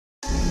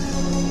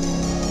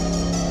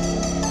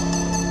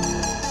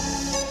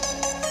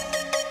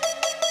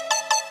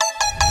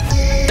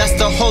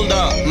Hold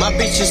up, my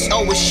bitches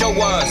always show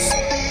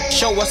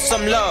us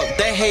some love.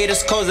 They hate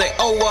us cause they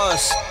owe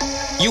us.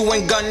 You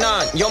ain't got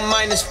none, your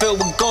mind is filled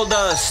with gold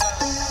dust.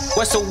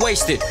 We're so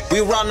wasted,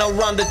 we run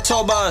around the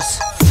tour bus.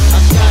 I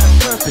got a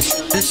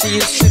purpose, to see you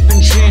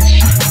sipping gin.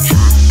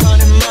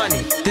 Counting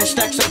money, then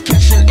stacks I'm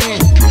cashing in.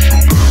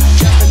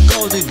 Just a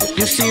gold digger,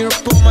 you see her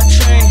pull my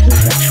chain.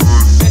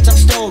 Bedtime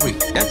story,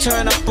 then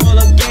turn up all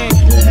again.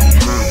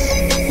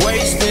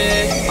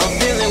 Wasted, I'm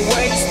feeling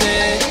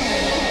wasted.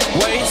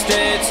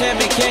 Wasted, tell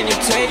me can you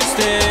taste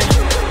it?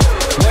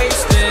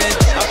 Wasted,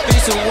 I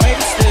feel so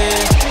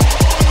wasted.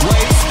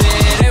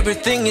 Wasted,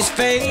 everything is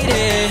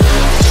faded.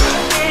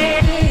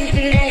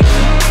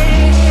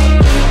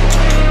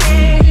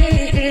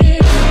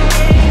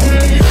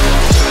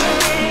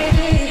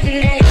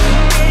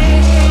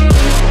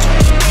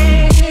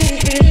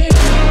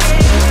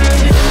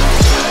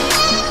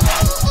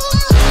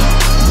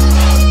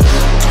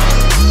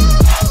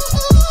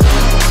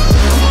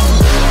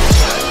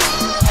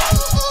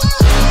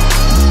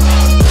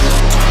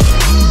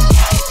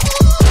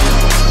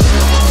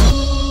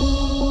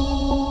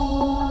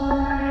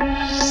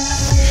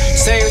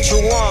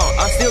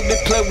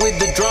 Play with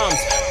the drums,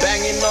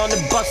 banging on the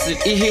busted.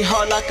 It hit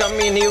hard like I'm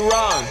in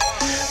Iran.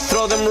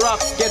 Throw them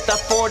rocks, get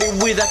that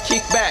 40 with a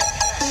kickback.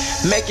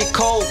 Make it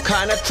cold,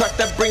 kinda track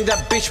that bring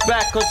that bitch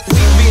back. Cause we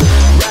been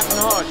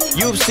rapping hard,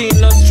 you've seen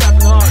us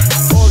trapping hard.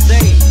 All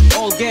day,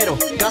 all ghetto,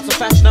 got some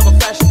fashion, I'm a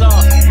fashion star.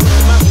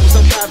 With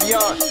some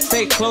caviar,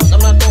 stay close,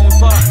 I'm not going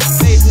far.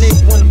 Fade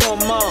nigga when the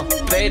bomb on,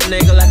 fade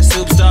nigga like a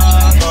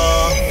superstar.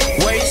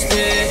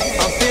 Wasted,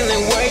 I'm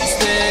feeling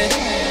wasted.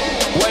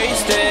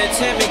 Wasted,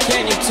 tell me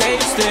can you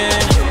taste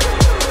it?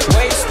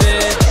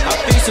 Wasted, I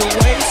feel so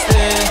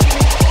wasted.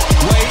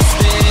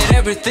 Wasted,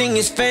 everything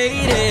is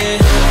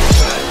faded.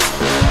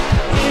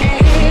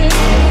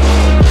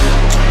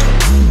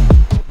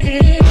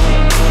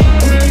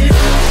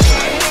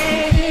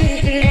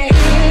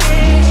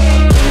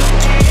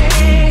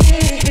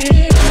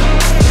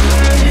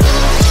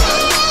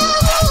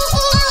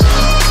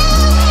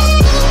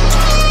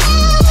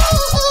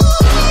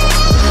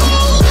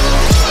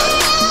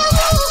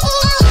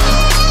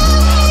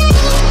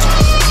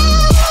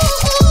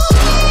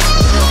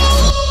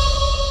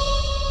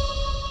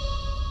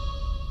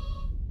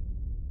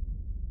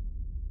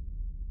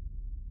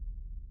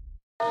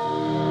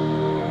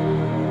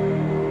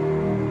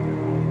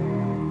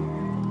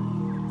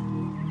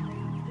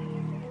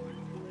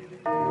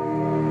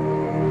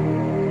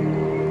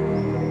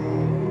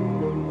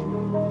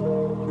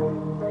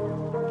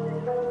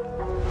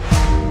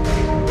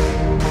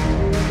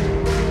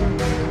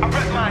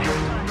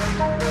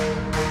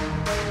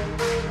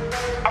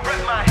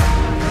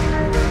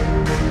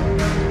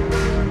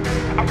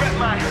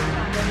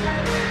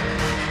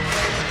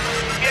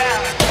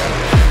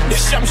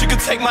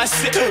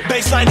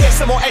 Baseline hit,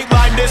 some more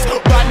 8-line this.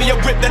 Buy me a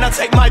whip, then I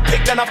take my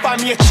pick. Then I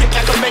find me a chick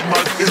that can make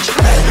my itch.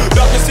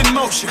 Darkness in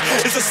motion,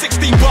 it's a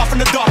 16 bar from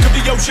the dark of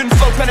the ocean.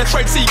 Flow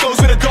penetrates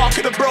egos with the dark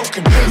of the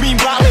broken.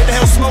 Meanwhile, in the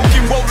hell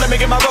smoking, won't let me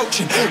get my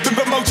roaching. Been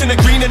promoting the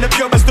green and the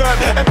pure as dirt.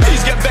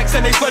 MPs get vexed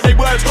and they swear they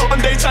words. On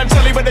daytime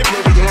telly when they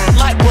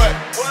light work.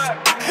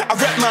 I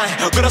rep mine,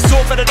 got a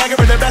sword for the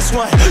dagger in the best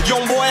one.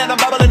 Young boy and I'm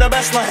babbling the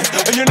best line.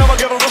 And you know I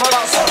give a fuck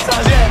about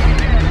sometimes,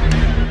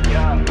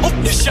 yeah. Oh,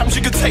 the shams,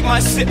 you can take my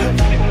sip.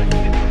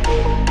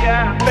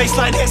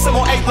 Baseline hit, some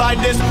more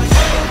 8-line this.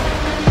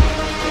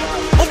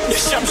 Oh, the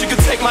shams, you can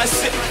take my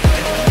sip.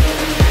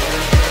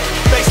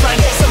 Baseline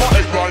hit, some more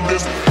 8-line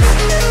this.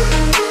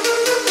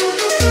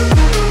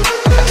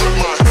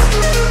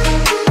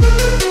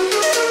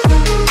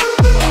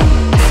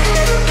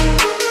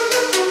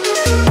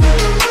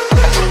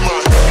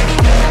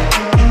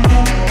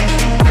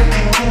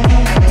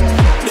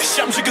 The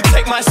shams, you can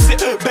take my sip.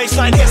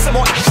 Baseline hit, some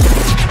more.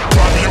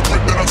 Find me a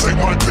whip, then I take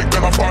my pick.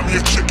 Then I find me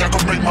a chick that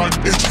can make my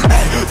itch.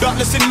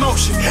 Darkness in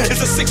motion,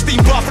 it's a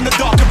 16 bar from the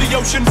dark of the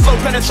ocean. Flow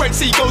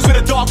penetrates egos with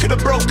the dark of the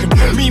broken.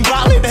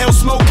 Meanwhile, in the hell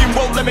smoking,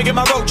 won't let me get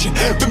my roaching.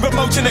 Been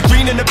promoting the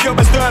green and the pure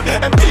as dirt.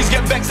 MPs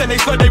get vexed and they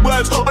swear they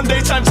words. On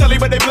daytime telly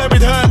when they blur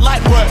with her,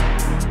 light work.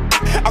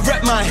 I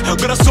rep mine,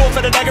 got a sword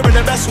for the dagger in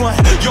the best one.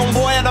 Young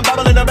boy and I'm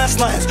babbling the best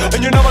lines.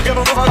 And you know I give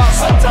a fuck about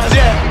sometimes,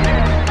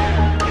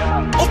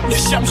 yeah. Oh, the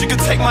shams, you can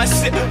take my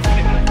sip.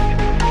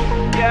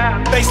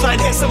 Baseline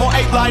hit, some more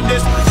 8-line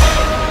this.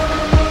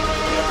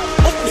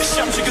 Oh, the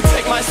shams, you can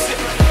take my sip.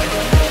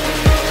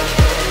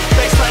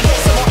 Baseline hit,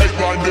 some more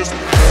 8-line this.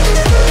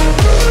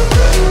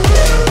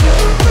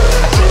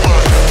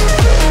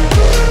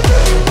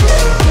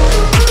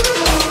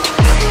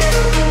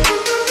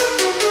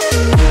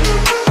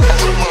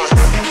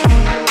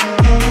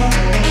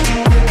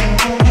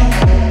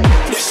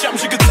 The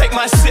shams, you can take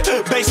my sip.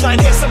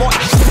 Baseline hit, some more.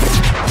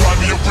 Find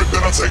me a whip,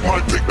 then I take my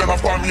pick. Then I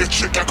find me a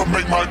chick that can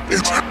make my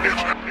itch.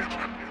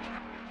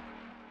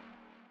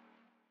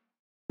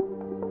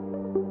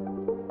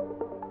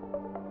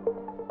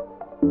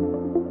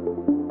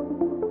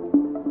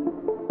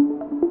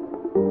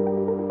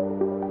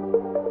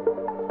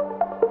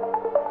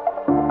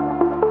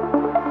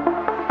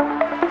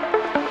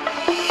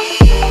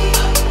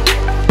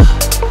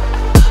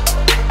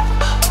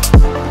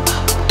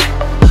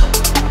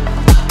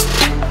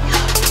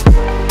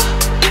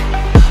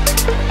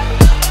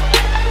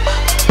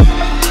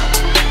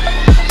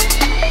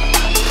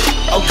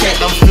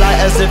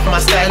 as if my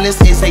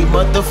stylist is a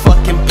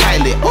motherfucking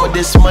pilot. All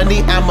this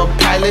money, I'm a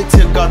pilot.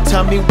 Till God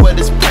tell me what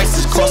his price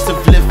is, cost of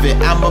living.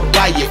 I'ma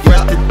buy it.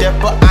 Fresh to death,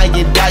 but I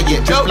ain't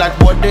diet. Drip like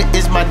water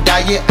is my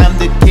diet. I'm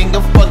the king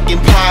of fucking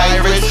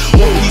pirates.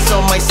 One piece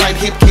on my side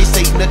hip, case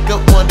a nigga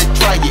wanna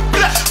try it.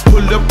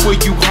 Pull up where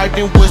you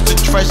hiding, where's the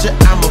treasure?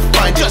 I'ma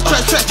find it.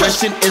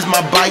 Russian is my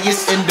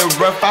bias. In the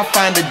rough, I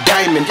find a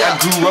diamond. I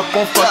grew up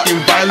on fucking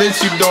violence.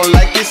 You don't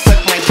like it,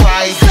 suck my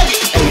pride.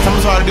 Hey,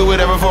 someone's hard to do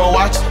whatever for a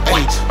watch.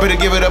 Hey, better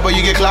give it up or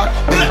you get clocked.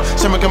 Hey,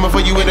 someone coming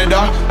for you in the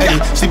dark. Hey,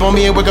 sleep on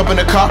me and wake up in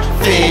the car.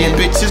 Then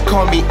bitches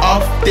call me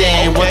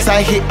often. Once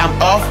I hit, I'm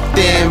off.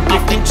 Then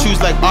pick and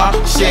choose like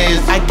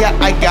options. I got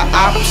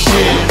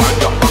options.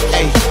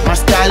 Hey, my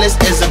stylist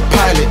is a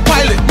pilot.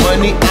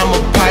 Money, I'm a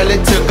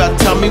pilot. Till God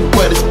tell me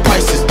what his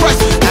price is.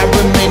 I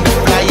remain the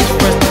flyest,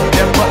 fresh to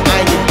death, but I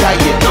ain't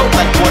diet.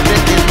 Like water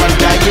is my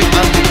diet.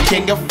 I'm the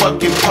king of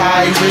fucking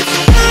pirates.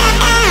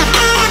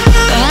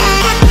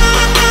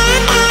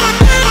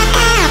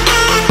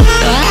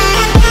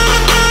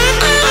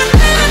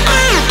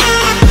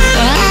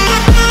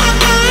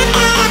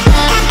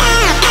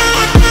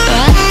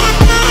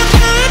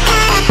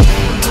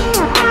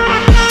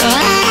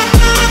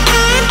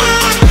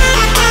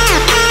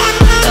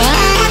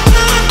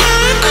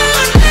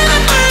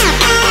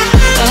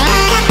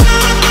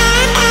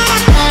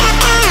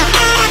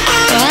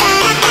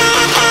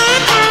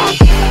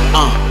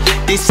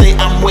 They say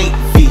I'm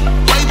wavy,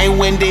 and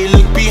when they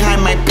look behind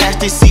my past,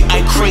 they see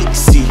I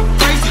crazy.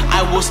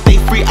 I will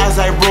stay free as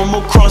I roam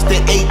across the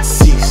 8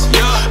 seas.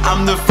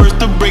 I'm the first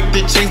to break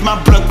the chains,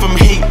 my blood from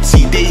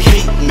Haiti. They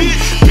hate me,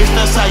 bitch,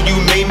 that's how you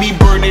made me.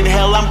 Burn in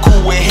hell, I'm cool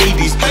with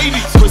Hades.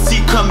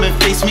 Pussy, come and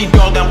face me,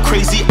 dog, I'm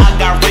crazy, I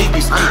got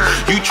rabies.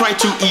 You try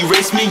to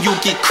erase me, you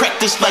get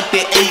cracked just like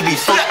the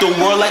 80s. Fuck the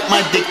world like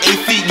my dick 8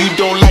 feet, you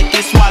don't like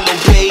it, swallow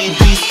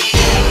babies.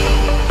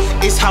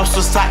 It's how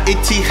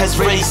society has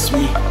raised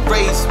me.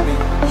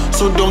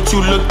 So don't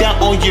you look down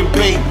on your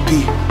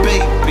baby.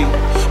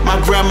 My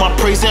grandma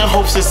prays and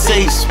hopes it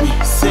saves me.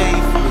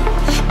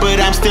 But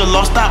I'm still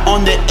lost out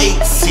on the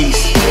 8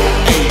 C's.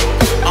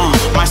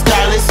 My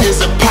stylist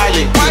is a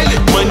pilot.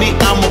 Money,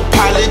 I'm a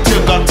pilot.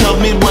 Till God tell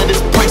me what his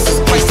price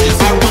is.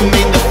 I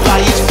remain the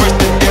flyest, fresh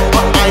to death,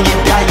 but I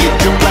ain't diet.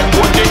 Drip like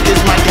water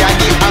is my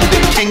diet. I'm the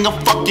king of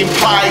fucking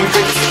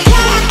pirates.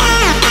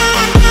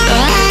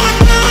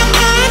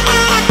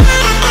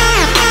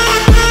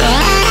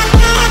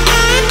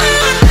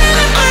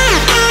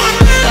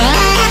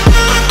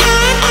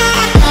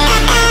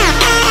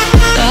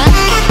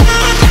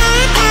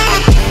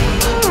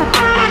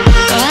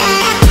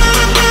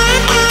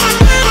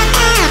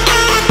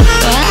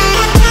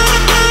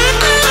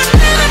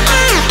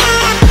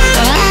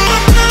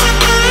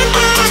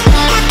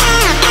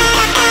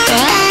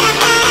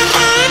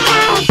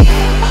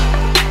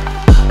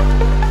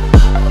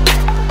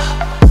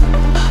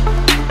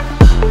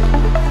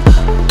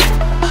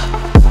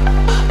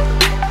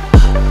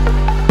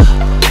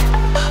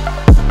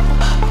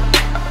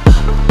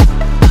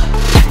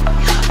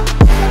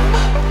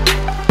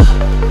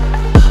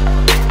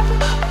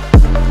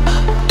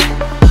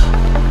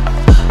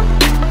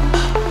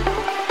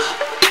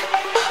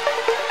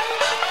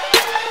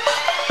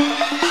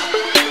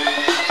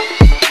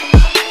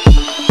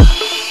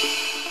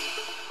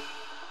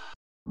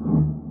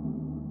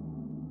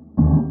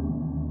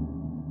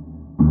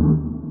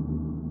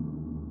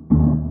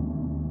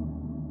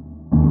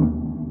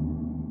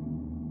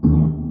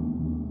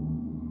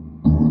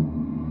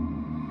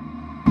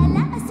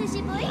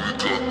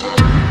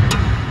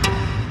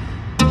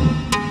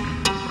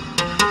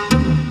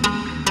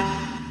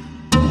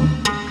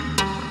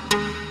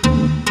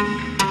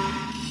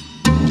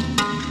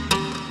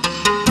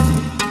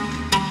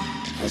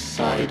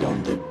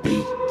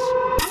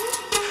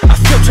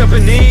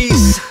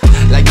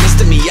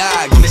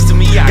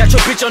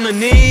 On the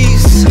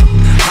knees,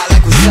 hot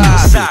like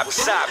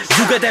wasabi.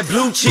 You got that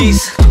blue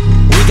cheese,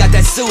 we got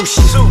that sushi.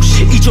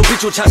 Eat your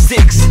bitch with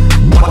chopsticks,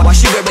 while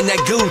she wearing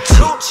that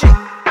Gucci.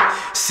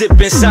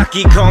 Sippin'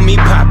 sake, call me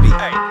Poppy.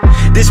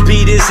 This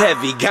beat is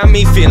heavy, got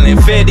me feeling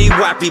fetty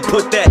wappy.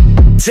 Put that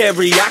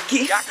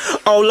teriyaki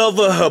all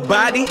over her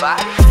body.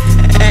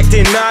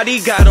 Acting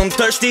naughty, got them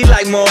thirsty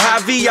like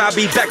Mojave. I'll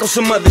be back on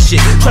some other shit.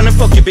 Tryna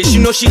fuck your bitch,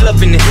 you know she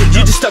loving it.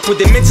 You just stuck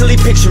with it, mentally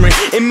picturing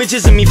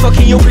images of me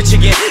fucking your bitch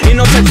again. In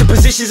all types of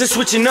positions and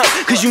switching up,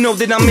 cause you know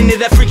that I'm into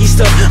that freaky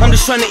stuff. I'm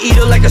just trying to eat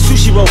her like a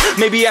sushi roll.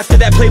 Maybe after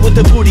that play with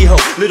the booty hoe.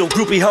 Little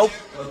groupie hoe.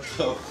 What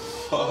the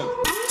fuck?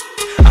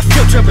 I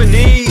feel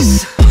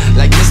Japanese,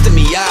 like Mr.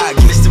 Miyagi.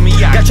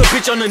 Got your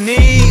bitch on the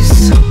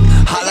knees,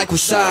 hot like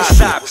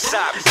wasabi.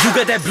 You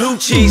got that blue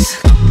cheese,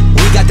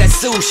 we got that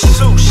sushi.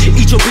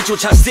 Eat your bitch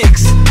with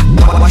chopsticks,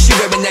 Why she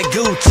wearing that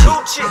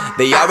Gucci?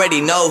 They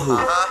already know who,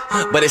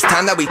 but it's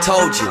time that we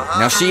told you.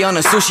 Now she on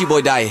a sushi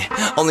boy diet,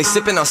 only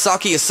sipping on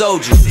sake or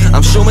soju.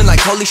 I'm shrooming like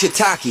holy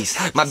shiitakes.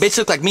 My bitch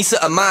look like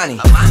Misa Amani,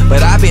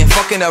 but I've been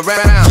fucking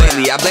around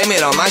lately. I blame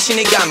it on my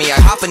shinigami. I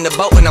hop in the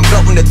boat when I'm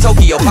floating to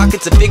Tokyo.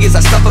 Pockets of figures,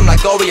 I stuff them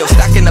like Oreo.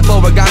 Stacking up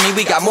origami,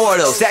 we got more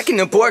of those. Stacking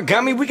up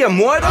origami, we got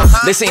more of those.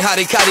 This ain't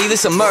harikari,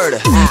 this a murder.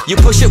 You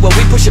push it, well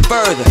we push it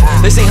further.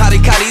 This ain't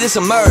harikari, this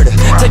a murder.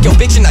 Take your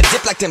bitch and I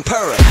dip like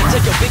tempura.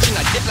 Take your bitch and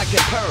I dip like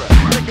tempura.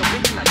 Take your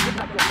bitch and I dip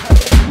like tempura.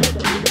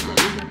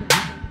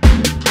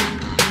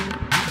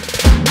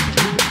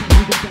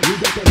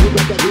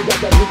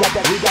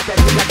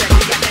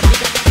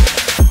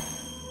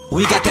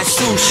 We got that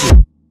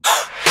sushi.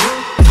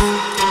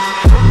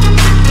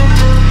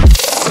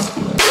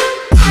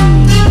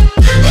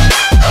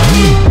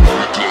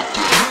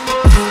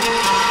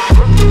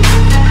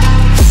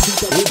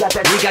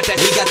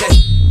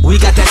 We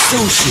got that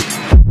sushi.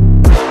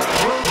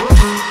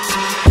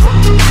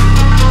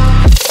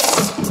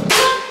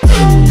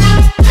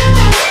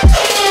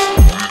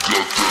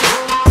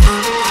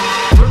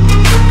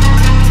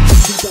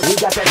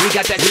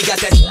 We got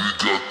that.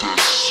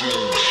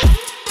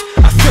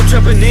 I feel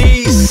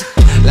Japanese,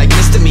 like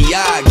Mr.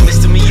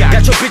 Miyagi.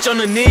 Got your bitch on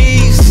her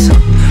knees,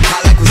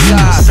 hot like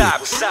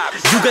wasabi.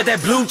 You got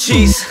that blue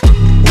cheese.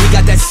 We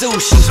got that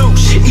sushi.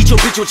 Eat your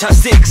bitch with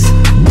chopsticks.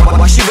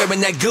 Why she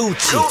wearing that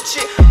Gucci?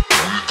 Gucci.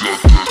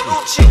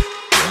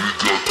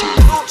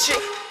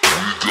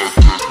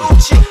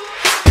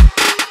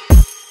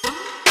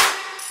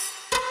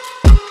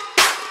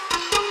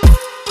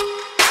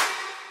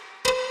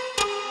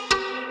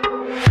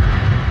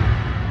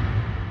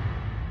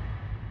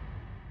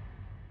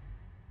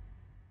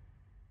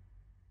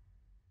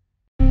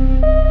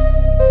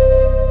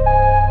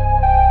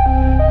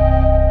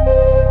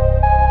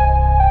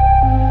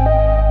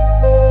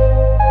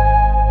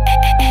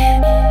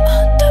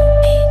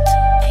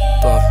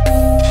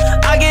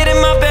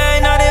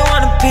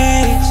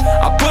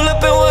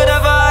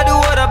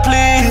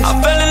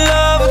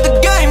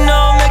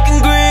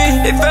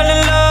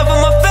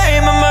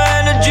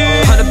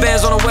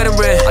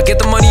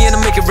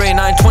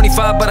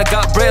 But I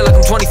got bread like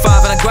I'm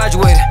 25 and I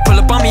graduated. Pull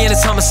up on me and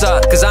it's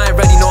homicide, cause I ain't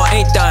ready, no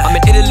I ain't dying. I'm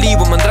in Italy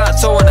with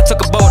Mandrazo and I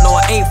took a boat, no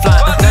I ain't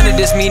flying. None of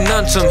this mean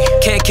none to me,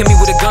 can't kill me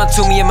with a gun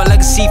to me. And my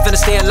legacy finna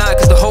stay alive,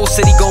 cause the whole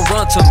city gon'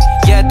 run to me.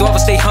 Yeah, Duava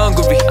stay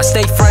hungry, I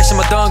stay fresh in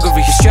my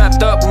dungaree. You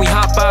strapped up when we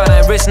hop out,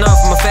 I ain't rich enough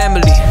for my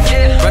family.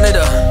 Run it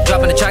up,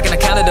 dropping the track in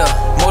Canada.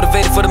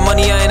 Motivated for the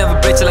money, I ain't never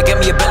bitch till I get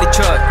me a belly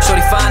truck.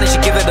 Shorty fine and she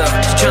give it up,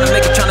 she tryna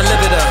make it, tryna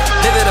live it up.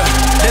 Live it up,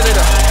 live it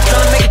up,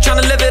 tryna make it,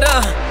 tryna live it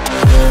up.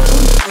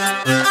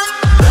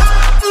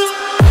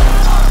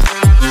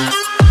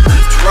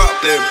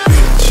 Drop that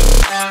bitch.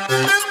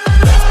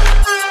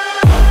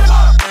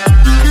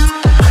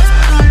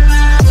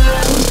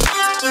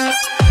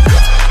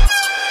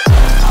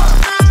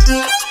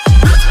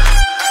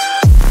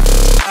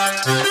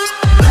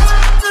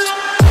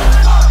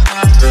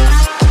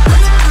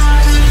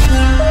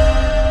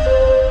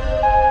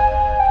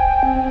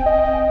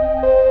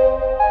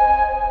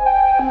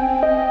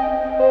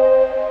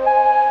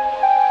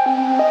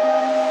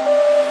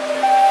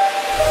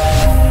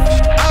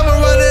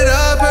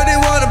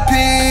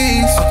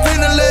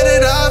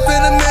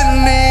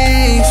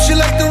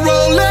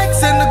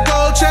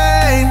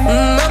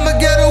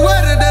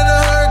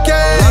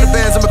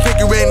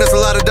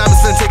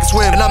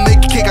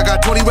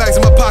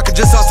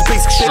 Just off the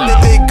basic shit, the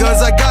big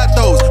guns, I got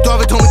those.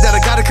 Duava told me that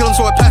I gotta kill him,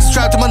 so I passed the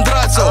trap to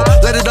Mandrazo.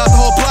 Let it out, the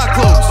whole block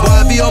closed.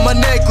 Bobby on my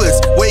necklace.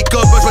 Wake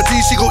up, brush my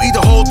teeth, she gon' eat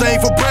the whole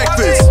thing for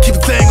breakfast. Keep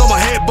the thing on my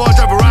head, bar,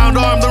 drive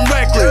around armed and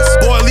reckless.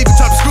 Boy, leave the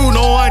top of screw,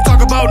 no, I ain't talk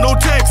about no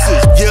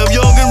Texas. Yeah, I'm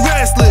young and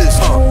restless.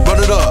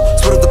 Run it up,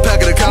 split up the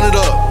packet and count it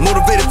up.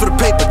 Motivated for the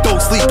paper, don't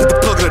sleep, hit the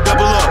plug and I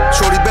double up.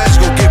 Shorty bad, she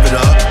gon' give it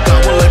up.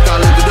 Got one leg,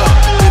 I live it up.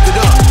 Live it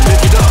up,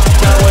 live it up.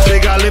 Got one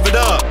leg, I live it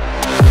up.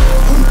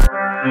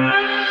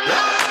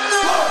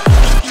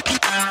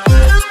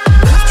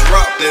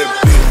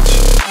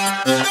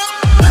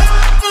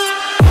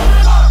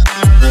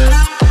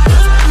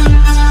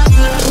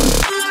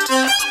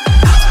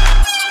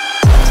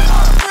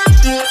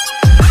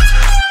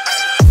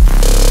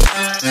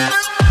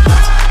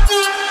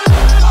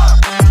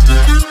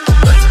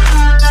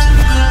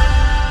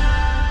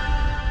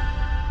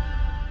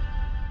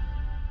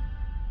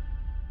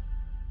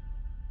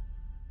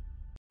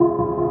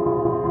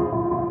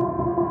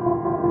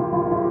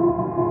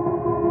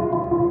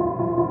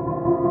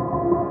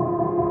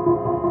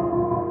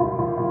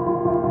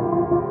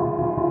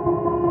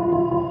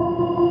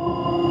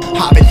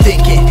 I've been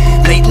thinking,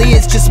 lately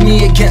it's just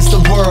me against the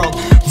world.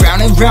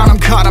 Round and round I'm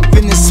caught up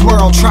in this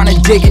swirl, trying to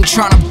dig and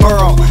trying to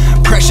burrow.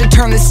 Pressure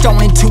turned this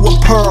stone into a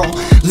pearl.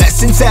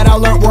 Lessons that I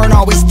learned weren't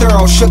always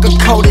thorough,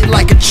 sugar-coated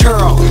like a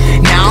churl.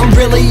 Now I'm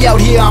really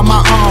out here on my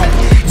own.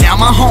 Now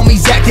my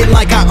homies acting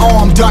like I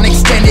owe 'em, done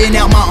extending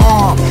out my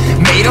arm.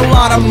 Made a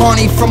lot of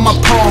money from my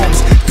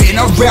poems. Been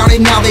around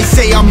and now they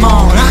say I'm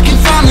on. I can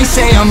finally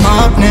say I'm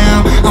up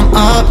now. I'm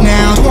up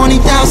now.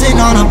 20,000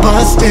 on a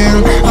bus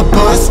down. A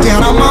bus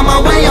down. I'm on my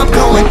way up,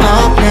 going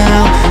up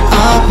now.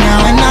 Up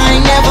now. And I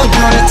ain't never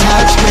gonna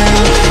touch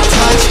down.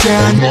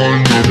 Touchdown. I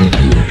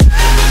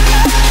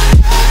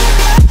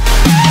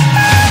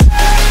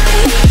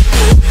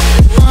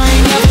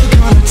ain't never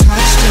gonna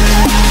touch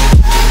down.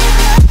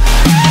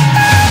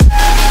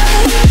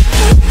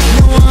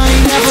 No, I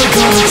ain't never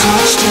gonna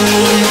touch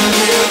down.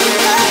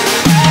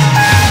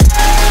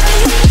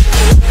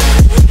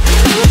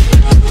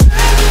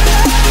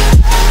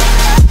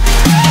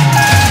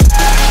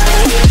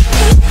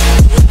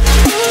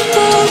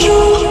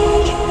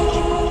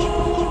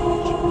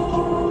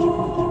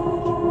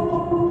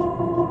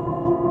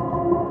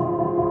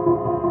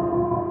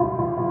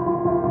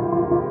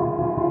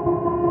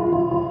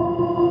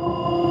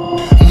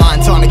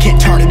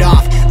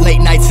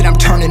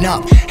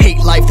 Up.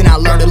 Hate life, then I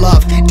learn to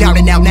love. Down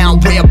and out, now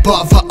I'm way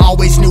above. I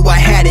always knew I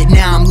had it,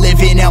 now I'm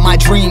living out my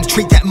dreams.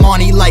 Treat that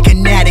money like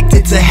an addict,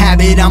 it's a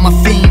habit, I'm a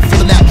fiend.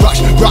 Feeling that rush,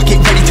 rocket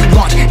ready to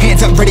launch.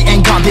 Hands up, ready and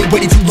gone, been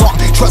waiting too long.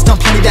 Trust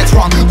on plenty, that's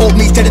wrong. Old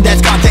me's dead and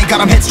that's gone, thank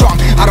God I'm headstrong.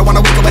 I don't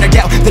wanna wake up with a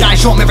doubt that I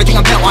show them everything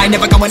I'm about. I ain't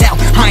never going out,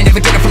 I ain't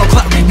never getting for no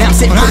clout. Now I'm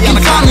sitting pretty on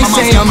the cloud. I can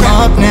finally say I'm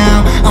up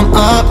now, I'm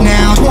up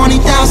now.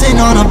 20,000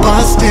 on a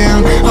bus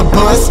down, a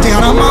bus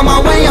down. I'm on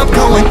my way up,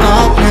 going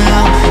up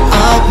now,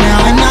 up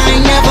now. And I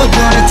ain't never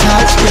gonna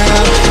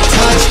touchdown,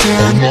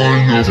 touchdown. I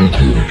ain't never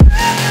gonna.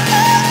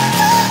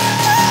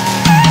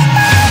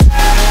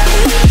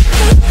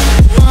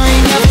 I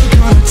ain't never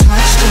gonna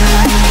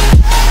touchdown.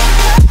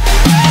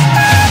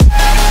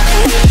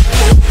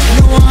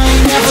 No, I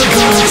ain't never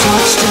gonna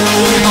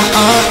touchdown. I'm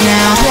up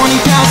now,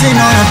 20,000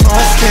 on a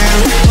bus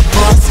down, a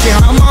bus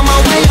down. I'm on my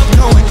way up,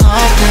 going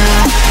up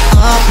now,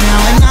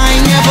 and I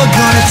ain't never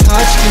gonna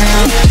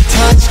touchdown,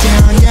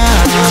 touchdown, yeah.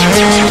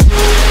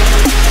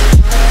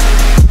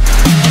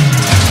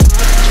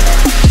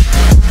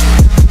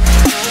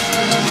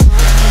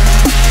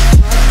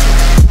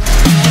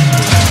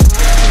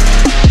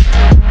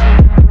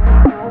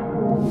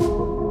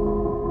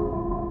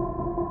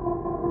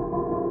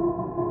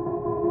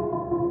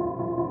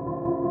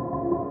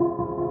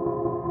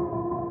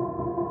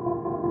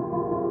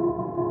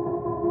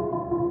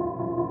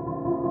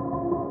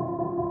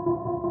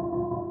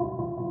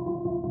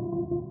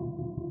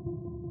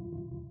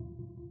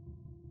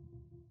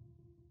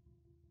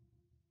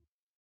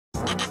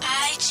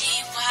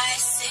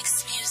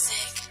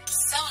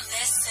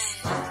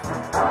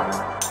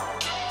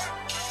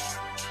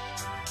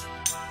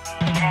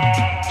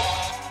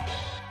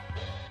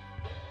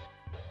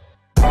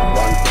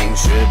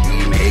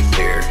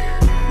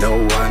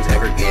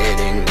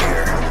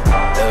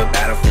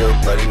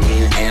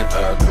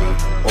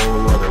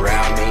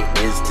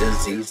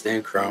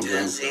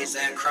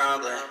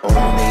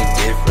 Only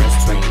difference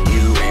between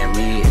you and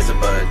me is a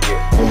budget.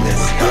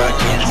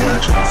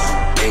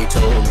 They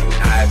told me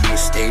I'd be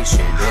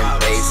stationed in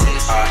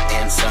places hot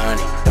and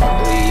sunny.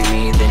 Don't believe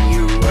me, then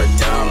you are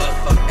dumb.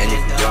 And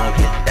if you don't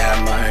get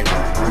that money,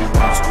 you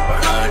want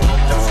stupid honey.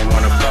 Don't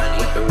wanna fuck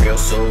with the real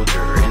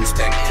soldier.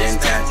 Inspecting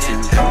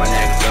tattoos on my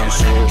neck and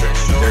shoulder.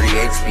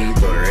 38 speed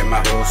loader in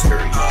my holster.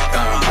 You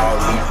come all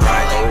week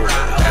right over.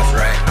 That's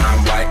right,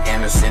 I'm white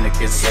and a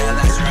syndicate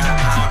soldier.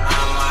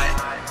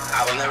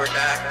 I will never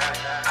die,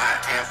 I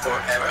am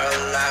forever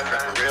alive.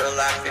 Rapping real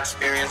life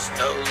experience,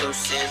 no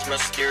loose ends,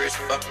 mysterious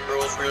fuck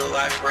rules, real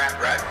life rap,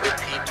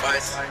 repeat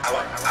twice. I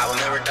will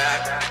never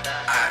die,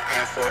 I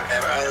am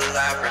forever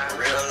alive. Rapping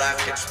real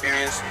life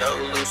experience, no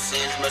loose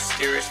ends,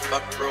 mysterious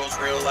fuck rules,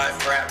 real life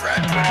rap,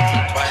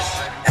 repeat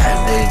twice. As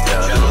they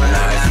double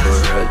knives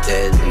for a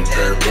deadly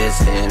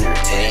purpose,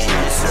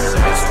 entertainment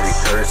service,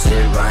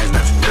 recursive lines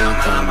naturally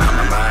come out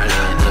my mind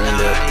and end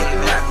up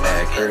looking like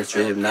that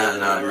cursive, not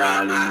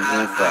around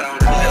even fuck.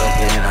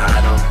 Milking,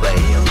 I don't play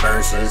your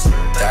verses.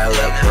 Dial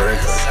up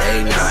words,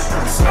 they not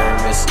in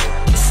service.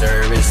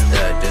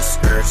 The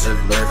discursive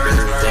lurkers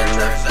in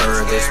the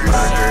furthest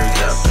murders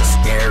of the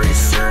scary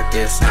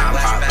circus. I'm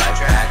hot like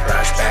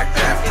backlash,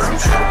 backdraft from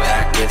show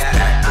back. It's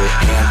back with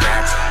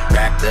anthrax.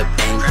 Crack the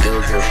pain,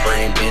 build your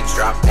brain, bitch.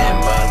 Drop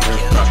them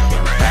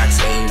motherfucking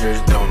facts.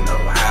 Haters don't know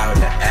how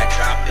to act.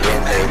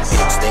 When they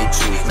bitch, they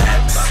choose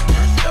max.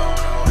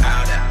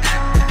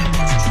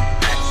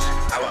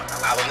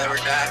 I will never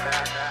die,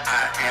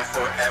 I am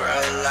forever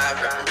alive.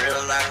 Rapping real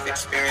life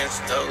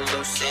experience, no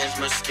loose ends,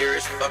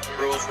 mysterious fuck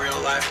rules, real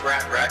life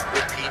rap,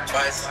 repeat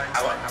twice. I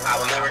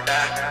will never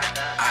die,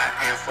 I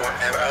am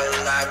forever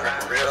alive.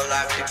 Rapping real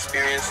life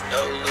experience,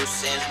 no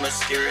loose ends,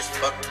 mysterious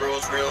fuck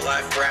rules, real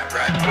life rap,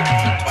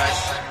 repeat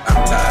twice.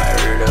 I'm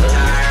tired of this,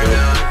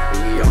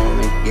 we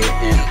only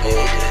getting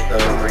older.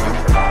 The ring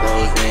for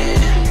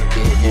closing,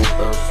 getting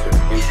closer.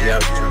 Empty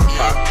out your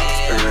pockets,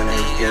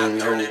 turning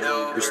getting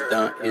over. Your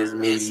stunt is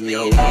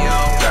mediocre.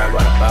 Drive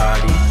by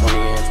body,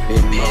 20-inch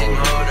big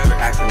motor.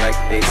 Acting like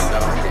they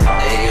soft and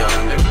they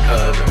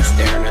undercover.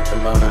 Staring at the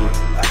money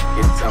like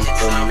it's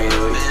unfamiliar.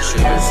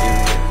 Should've seen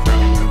it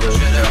from the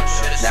jump.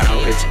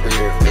 Now it's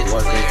clear if it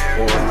wasn't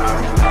for my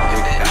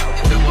pick out.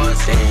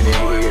 standing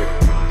here.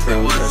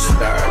 Then we just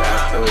start,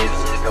 I told you,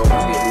 no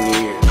one's getting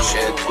near.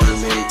 Shed too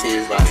many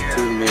tears, lost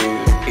too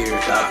many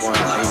peers. Got one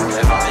thing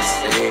left to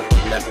say,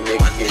 never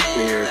make it get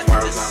clear. As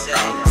far as I'm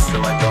down,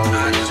 still I don't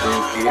live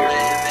in fear.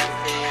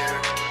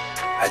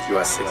 I drew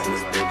a 6 in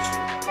this bitch.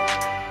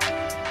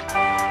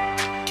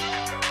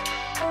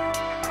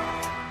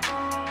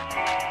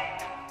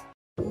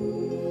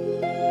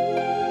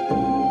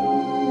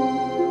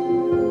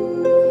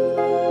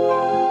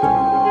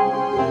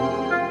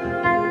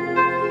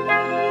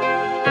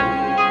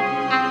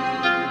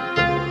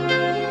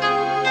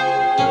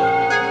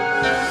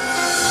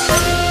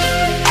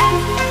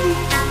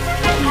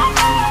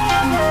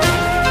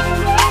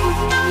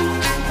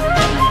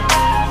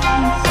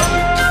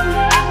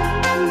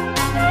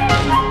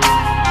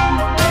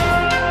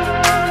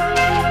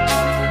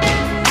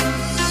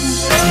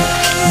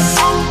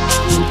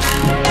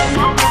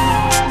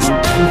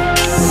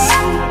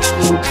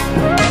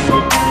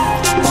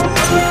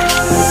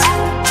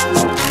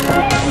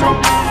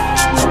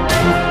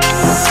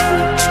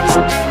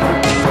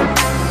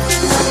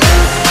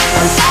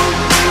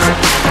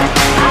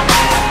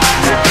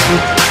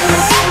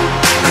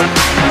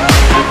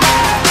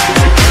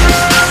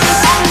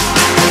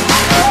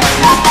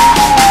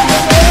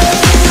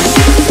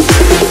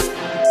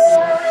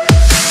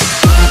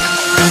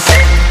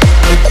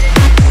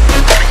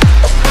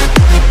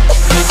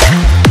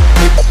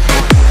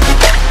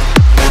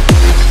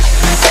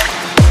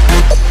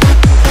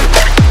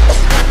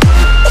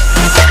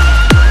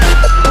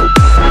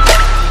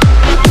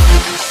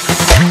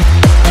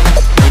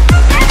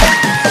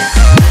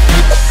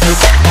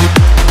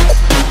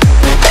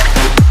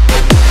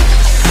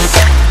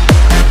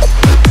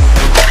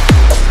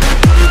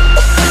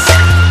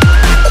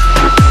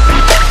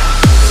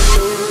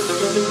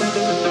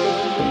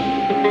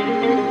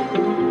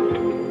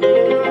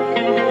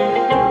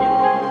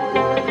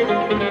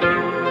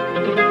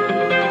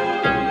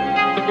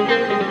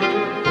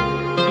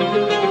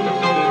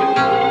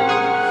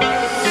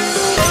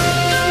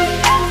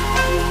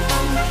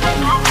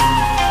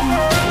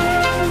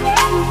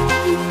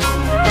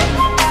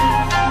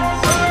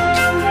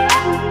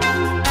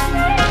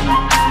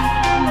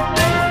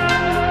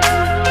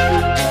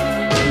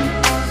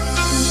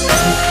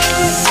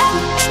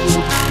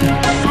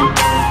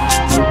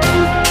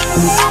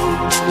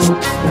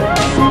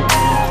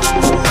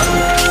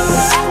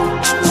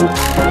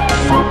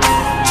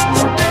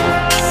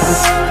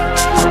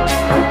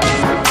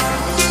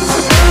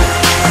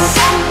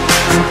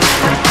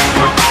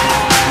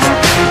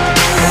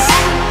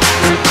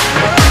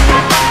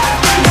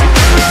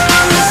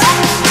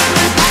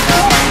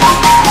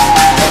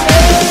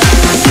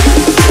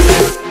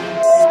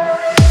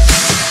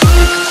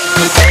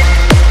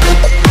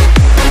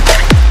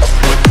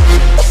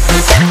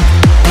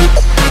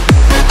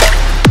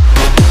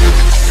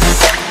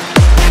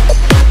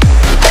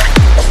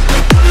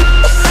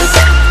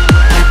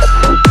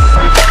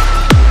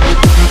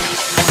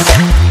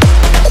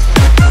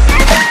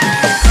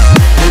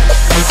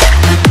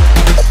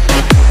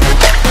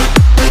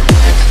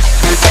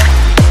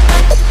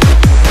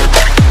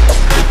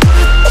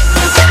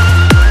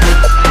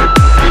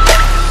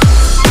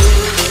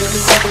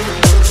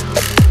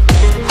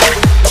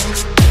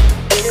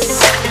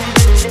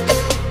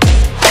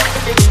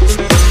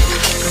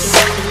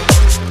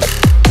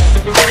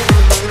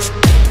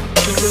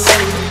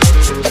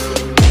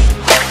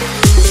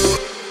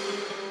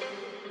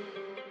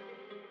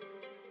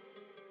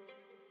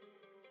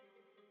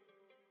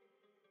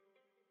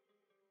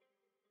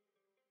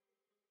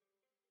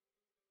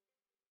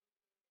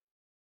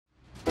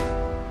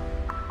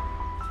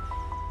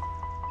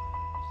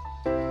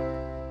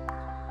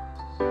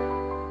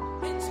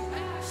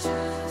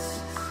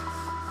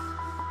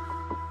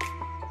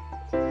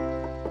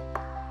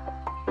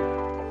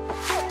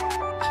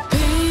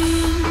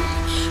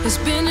 It's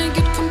been a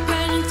good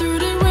companion through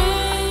the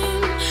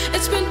rain.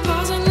 It's been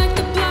pausing like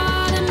the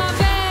blood in my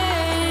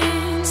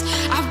veins.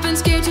 I've been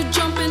scared to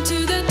jump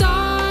into the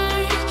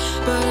dark,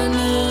 but I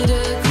need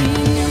a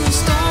clean new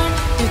start.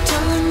 You're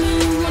telling me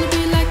you wanna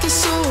be like a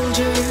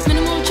soldier,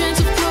 minimal chance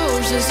of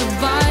closure,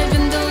 survive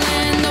in the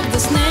land of the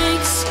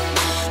snakes.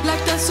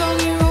 Like that song,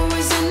 you're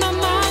always in my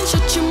mind.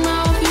 Shut your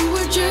mouth, you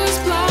were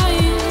just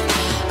blind.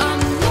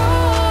 I'm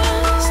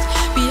lost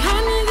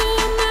behind me, the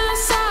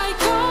mess I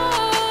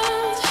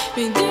caused.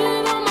 Been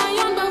dealing on my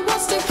own.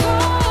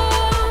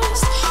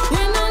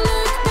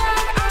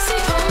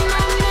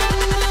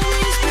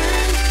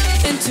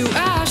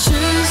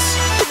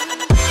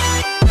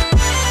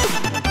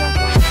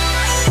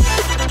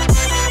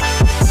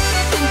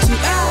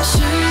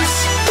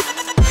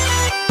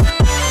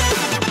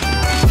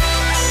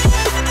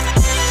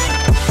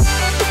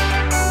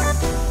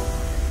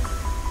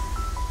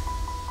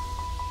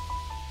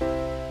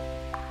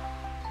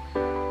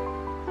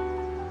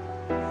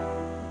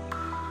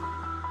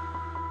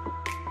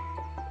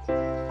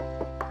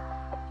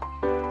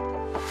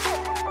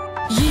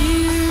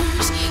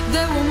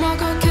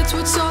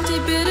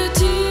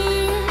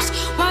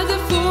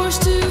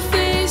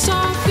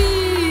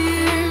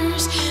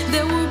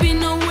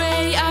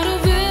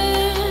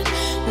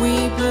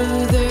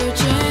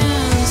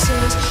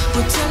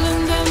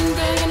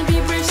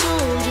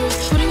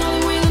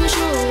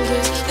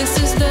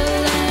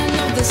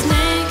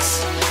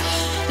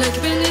 Like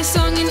Billy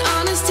song in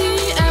honesty,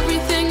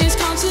 everything is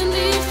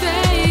constantly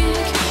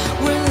fake.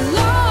 We're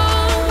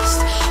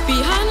lost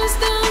behind us,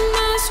 the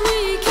mess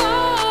we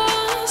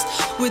caused.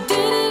 We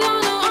did it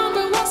on our own,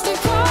 but what's the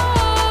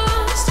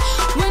cost?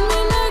 When we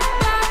look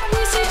back,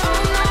 we see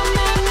all our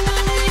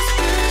memories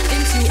burn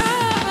into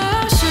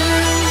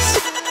ashes.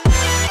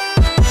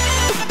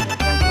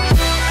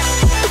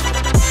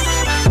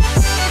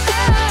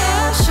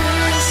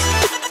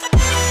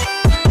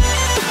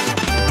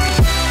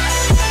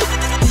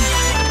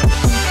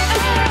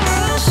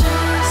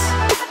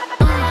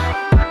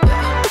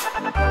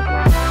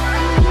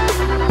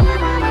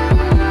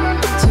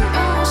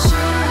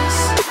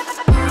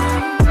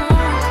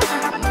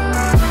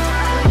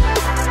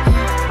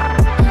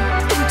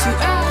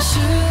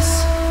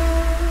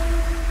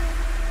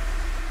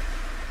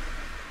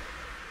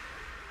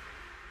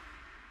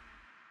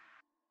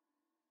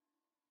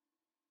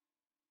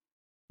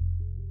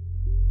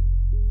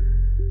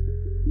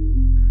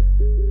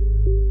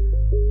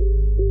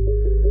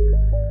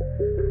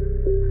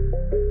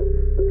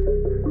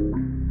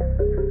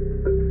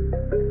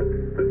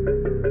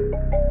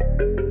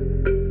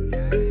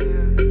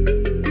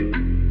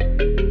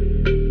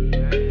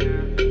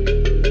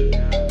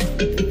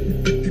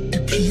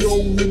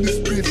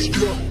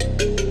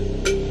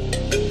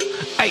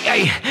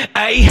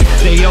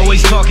 They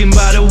always talking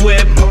about a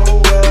whip.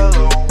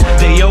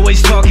 They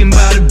always talking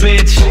about a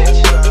bitch.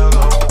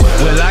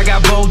 Well, I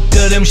got both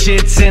of them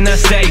shits and I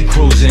stay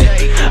cruising.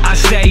 I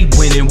stay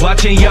winning,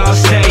 watching y'all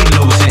stay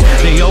losing.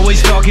 They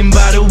always talking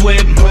about a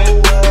whip.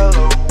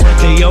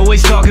 They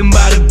always talking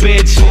about a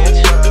bitch.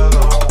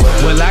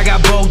 Well, I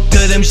got both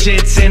of them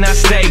shits and I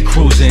stay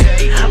cruising.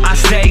 I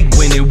stay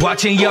winning,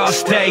 watching y'all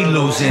stay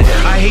losing.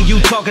 I hear you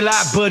talk a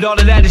lot, but all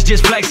of that is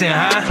just flexing,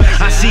 huh?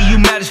 I see you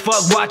mad as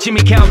fuck watching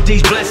me count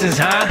these blessings,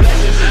 huh?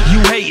 You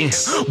hating,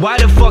 why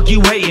the fuck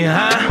you hating,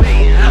 huh?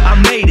 I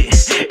made it,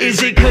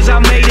 is it cause I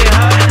made it,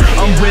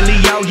 huh? I'm really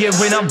out here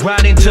when I'm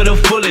riding to the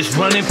fullest,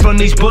 running from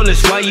these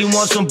bullets. Why you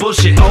want some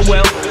bullshit? Oh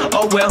well,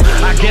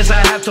 I guess I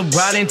have to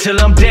ride until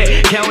I'm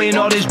dead, counting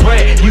all this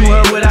bread. You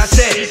heard what I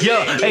said,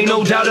 yeah, ain't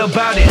no doubt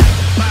about it.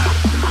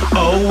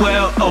 Oh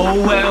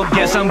well,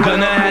 guess I'm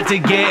gonna have to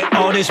get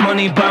all this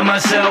money by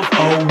myself.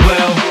 Oh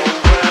well,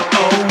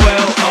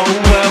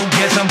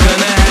 guess I'm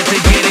gonna have to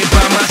get it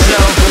by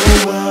myself.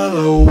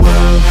 Oh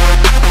well.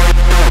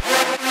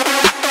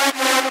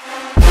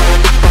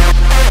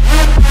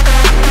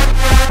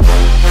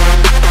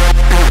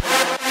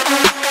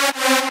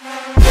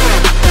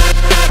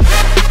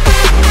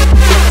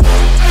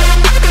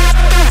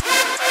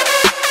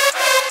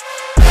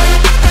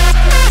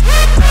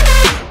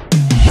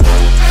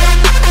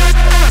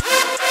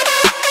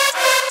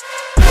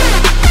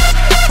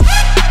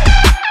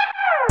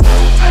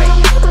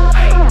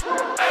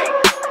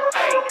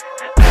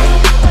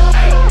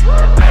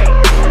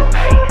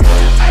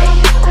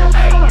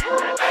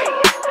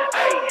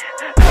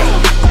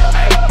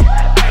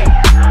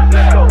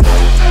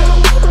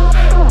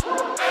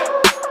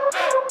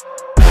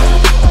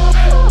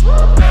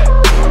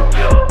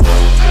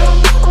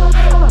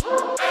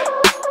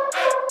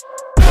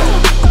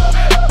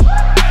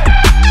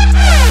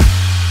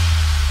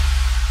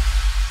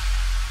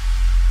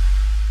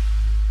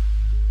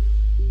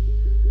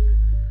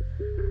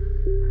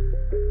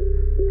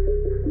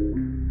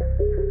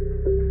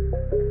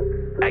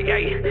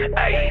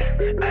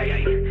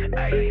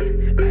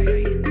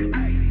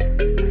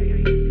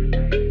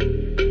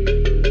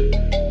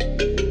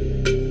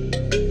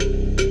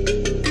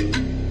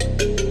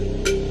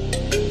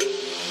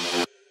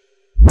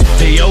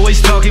 They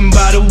always talking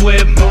about a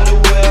whip.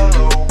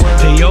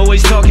 They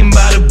always talking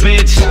about a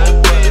bitch.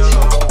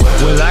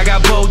 Well, I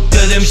got both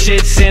of them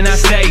shits and I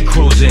stay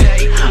cruising.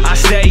 I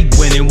stay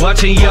winning,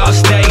 watching y'all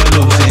stay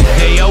losing.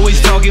 They always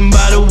talking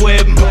about a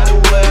whip.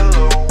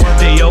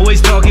 They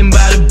always talking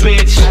about a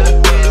bitch.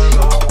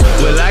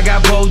 Well, I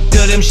got both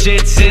of them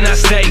shits and I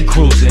stay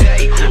cruising.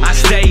 I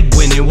stay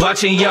winning,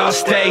 watching y'all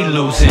stay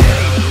losing.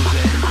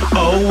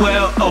 Oh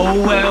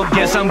well,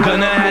 guess I'm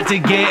gonna have to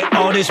get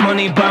all this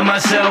money by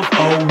myself.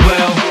 Oh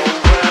well,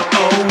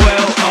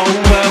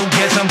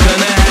 guess I'm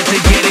gonna have to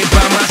get it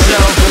by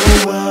myself.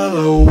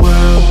 Oh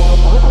well.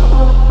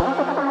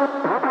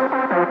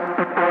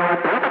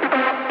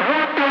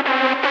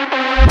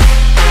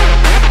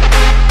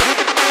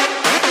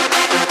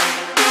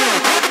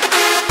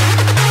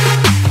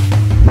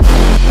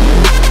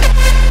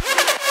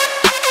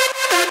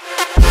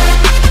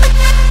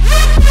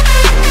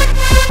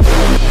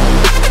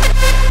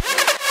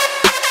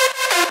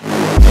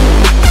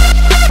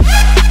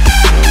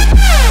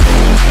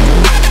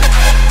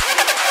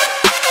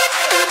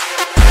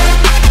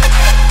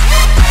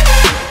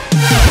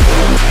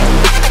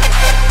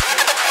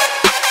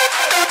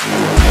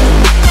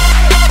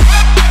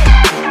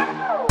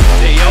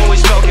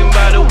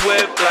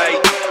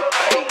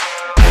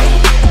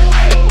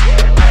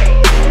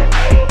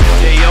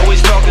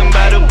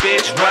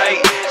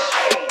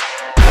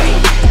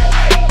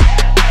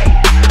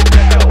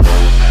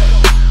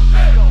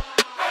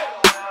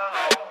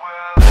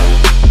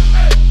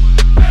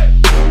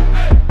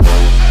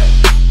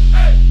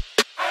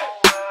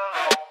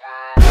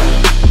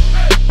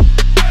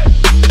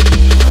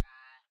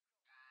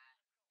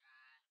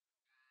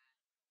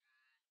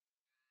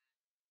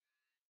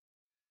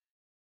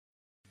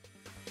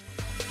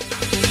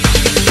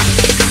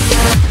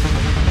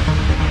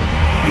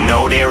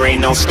 No, there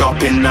ain't no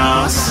stopping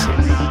us.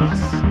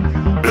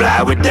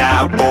 Fly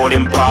without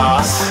boarding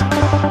pass.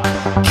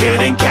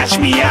 Couldn't catch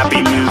me, I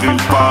be moving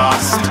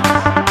fast.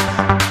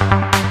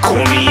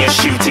 Call me a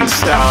shooting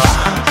star.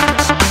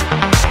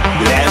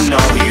 Let them know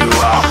who you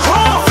are.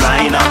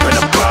 Flying up in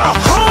a bar.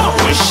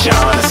 Wish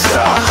on a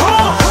star.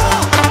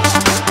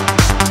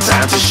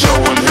 Time to show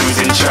them who's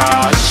in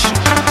charge.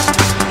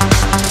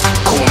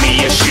 Call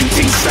me a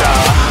shooting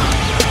star.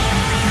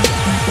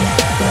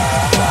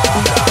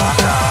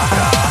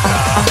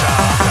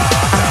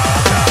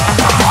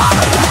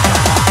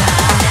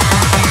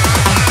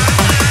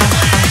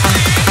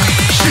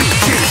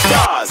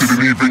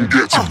 Didn't even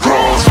get to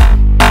cross.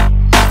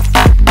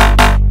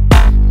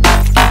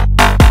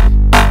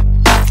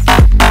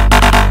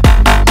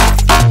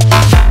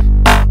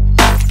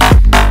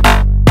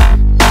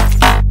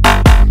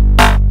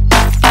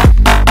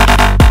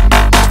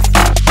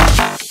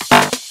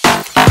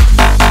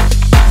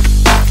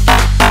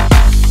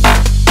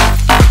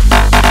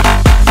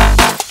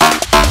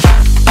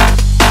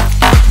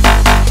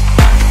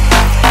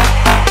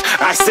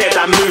 I said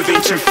I'm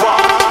moving too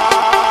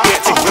far.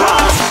 Get to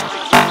glass.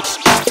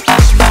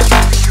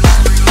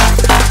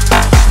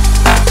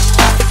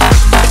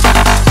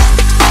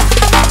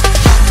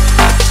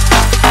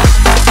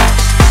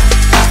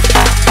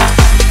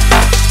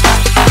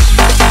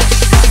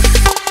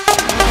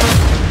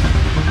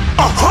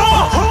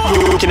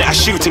 A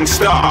shooting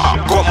star.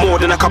 Got more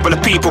than a couple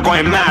of people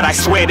going mad, I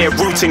swear they're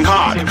rooting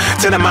hard.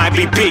 Tell them I'd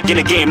be big in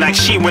the game like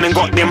she went and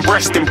got them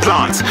breast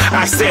implants.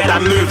 I said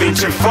I'm moving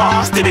too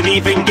fast, didn't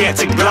even get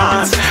to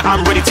glance.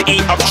 I'm ready to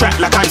eat up track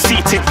like I'm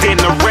seated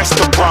in a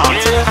restaurant.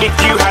 If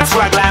you had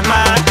swag like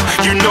mine,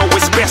 you know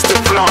it's best to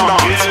flaunt.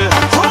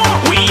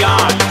 We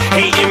aren't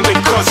hating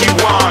because you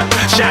aren't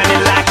shining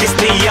like it's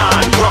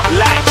neon, rock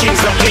like kings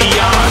of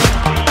Leon.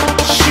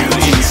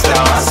 Shooting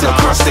stars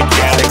across the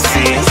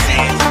galaxy.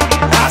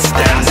 I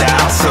stand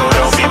out, so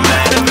don't be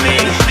mad at me.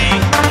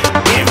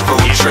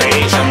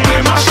 Infiltrate, I'm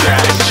with my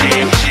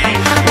strategy.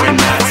 When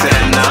I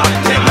turn up,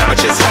 them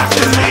amateurs have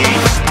to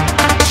leave.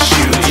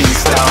 Shooting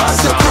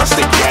stars across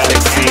the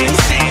galaxy.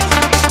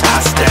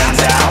 I stand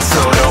out,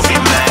 so don't be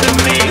mad at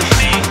me.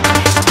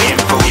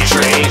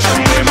 Infiltrate,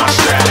 I'm with my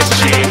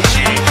strategy.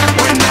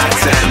 When I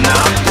turn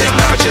up, them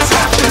amateurs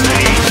have to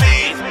leave.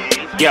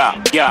 Yeah,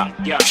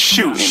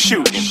 shooting. Yeah,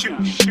 shooting.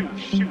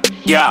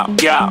 Yeah,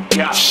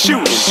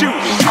 shooting.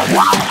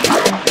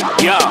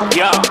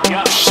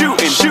 Yeah,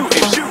 shooting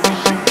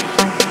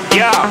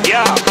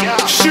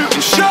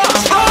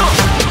shots.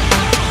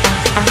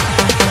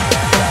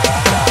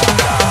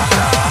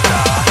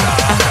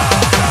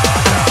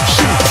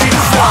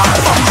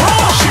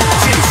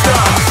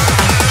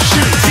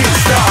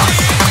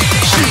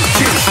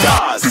 Shooting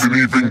stars. Didn't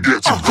even get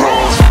to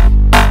cross.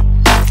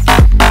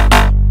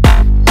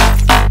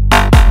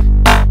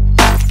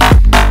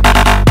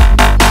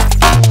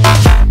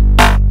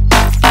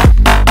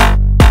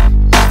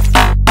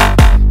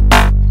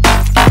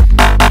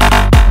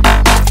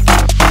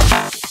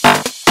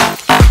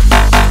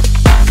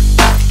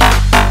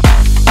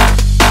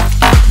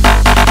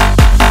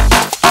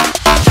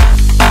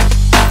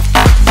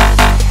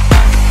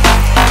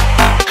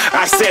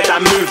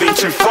 I'm moving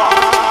too far.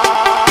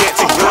 Get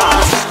to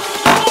glass.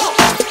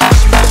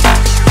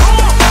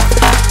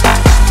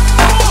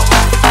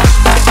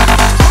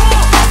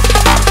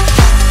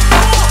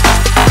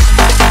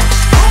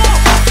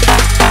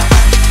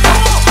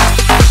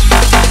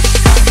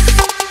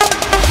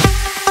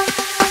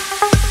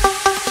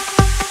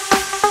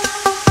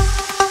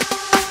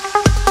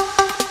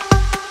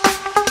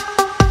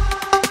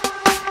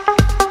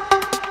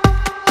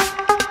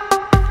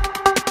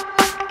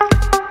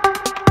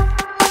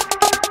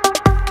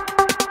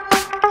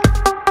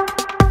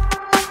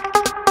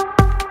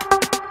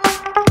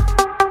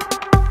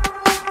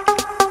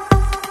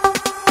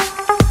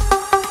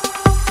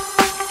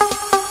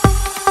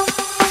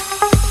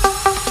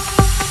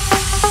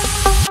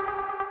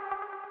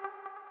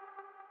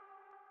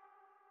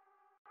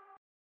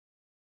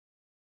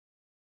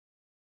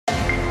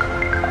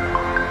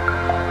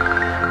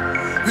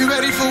 We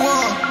ready for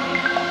war.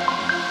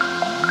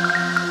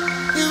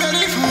 We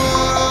ready for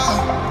war.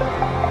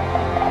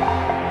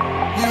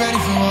 We ready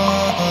for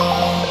war.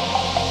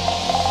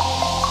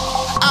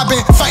 I've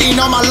been fighting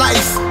all my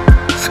life.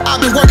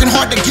 I've been working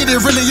hard to get it,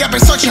 really, I've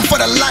been searching for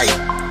the light.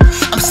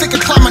 I'm sick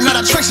of climbing out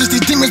of trenches,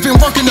 these demons been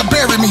working to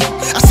bury me.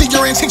 I see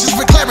your intentions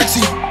with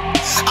clarity.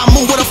 I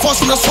move with a force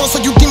from the source, so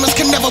you demons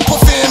can never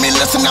put fear in me.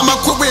 Listen, I'm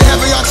equipped with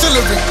heavy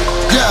artillery.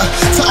 Yeah,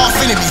 to off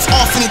enemies,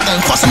 off anything,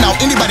 crossing out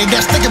anybody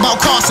that's thinking about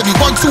crossing me.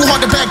 Work too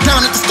hard to back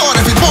down at the start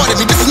of it, part of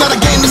me. This is not a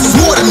game, this is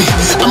more to me.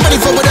 I'm ready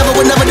for whatever,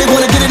 whenever they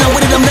wanna get it, I'm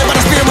with it. I'm there by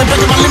the spirit, when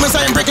breaking my limits,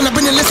 I ain't breaking up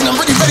in the listen. I'm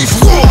ready for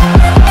war.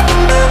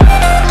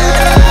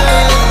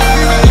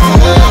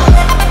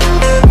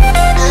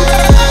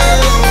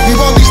 We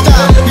won't be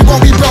stopped, we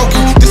won't be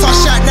broken. This our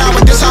shot now,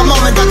 and this our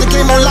moment. Got the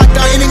game on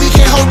lockdown, enemy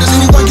can't hold us.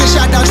 Anyone get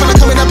shot down, trying to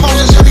come in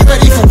opponents, y'all be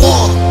ready for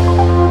war.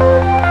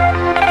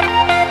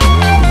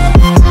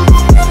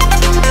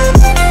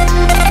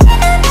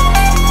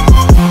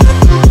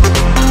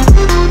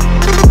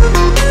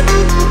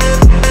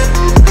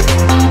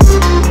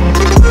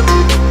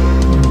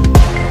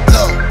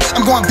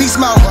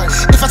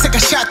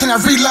 I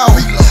reload.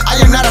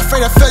 I am not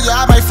afraid of failure,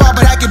 I might fall,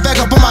 but I get back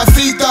up on my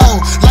feet though.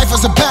 Life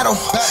is a battle,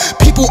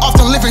 people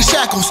often live in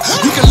shackles.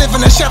 You can live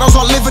in the shadows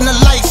or live in the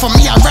light. For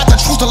me, I'd rather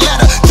choose the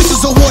latter. This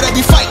is a war that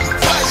we fighting.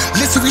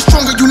 Listen, we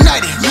stronger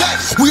united.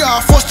 We are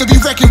a force to be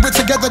reckoned with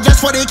together,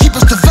 that's why they keep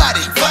us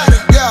divided.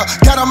 Yeah,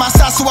 God on my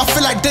side, so I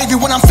feel like David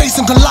when I'm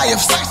facing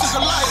Goliaths.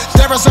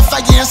 There is a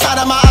fire inside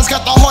of my eyes,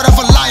 got the heart of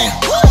a lion.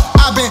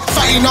 I've been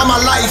fighting all my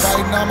life.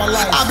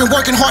 I've been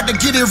working hard to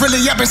get it,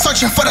 really, I've been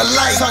searching for the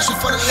light.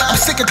 I'm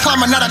sick of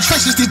climbing out of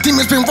trenches, these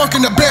demons been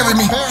working to bury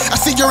me. I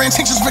see your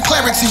intentions with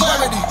clarity.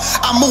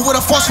 I move with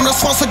a force from the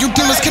source, so you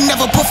demons can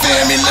never put fear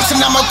in me.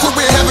 Listen, I'm equipped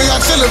with heavy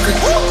artillery.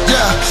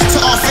 Yeah, to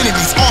all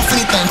infinities, off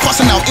anything,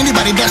 crossing out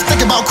anybody that's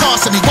thinking about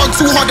crossing me. Work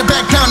too hard to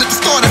back down at the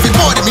start of it,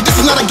 bored of me. This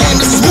is not a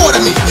game, this is war to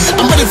me.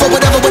 I'm ready for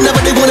whatever,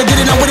 whenever they wanna get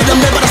it, I'm with it. I'm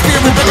led by the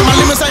spirit, breaking my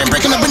limits, I ain't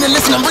breaking up in the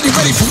listen, I'm really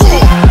ready for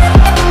war.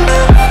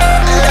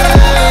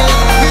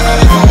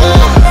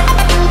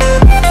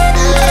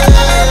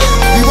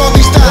 We won't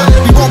be stopped,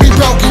 we won't be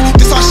broken.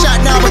 This our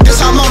shot now, but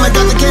this our moment.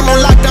 Got the game on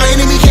lockdown,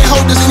 enemy can't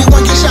hold us.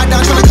 Anyone get shot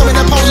down, trying to come in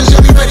and pose us.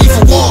 Yeah, we ready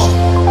for war.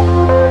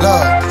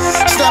 Love,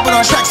 snapping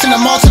on tracks in the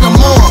mall to the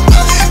morgue.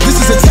 This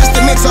is a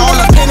testament to all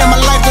the pain in my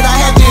life that I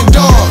had to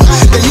endure.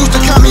 They used to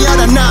count me out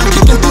and now I'm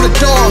kicking through the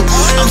door.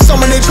 I'm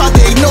someone they tried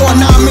to ignore,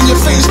 now I'm in your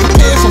face,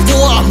 prepared for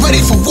war, I'm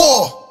ready for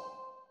war.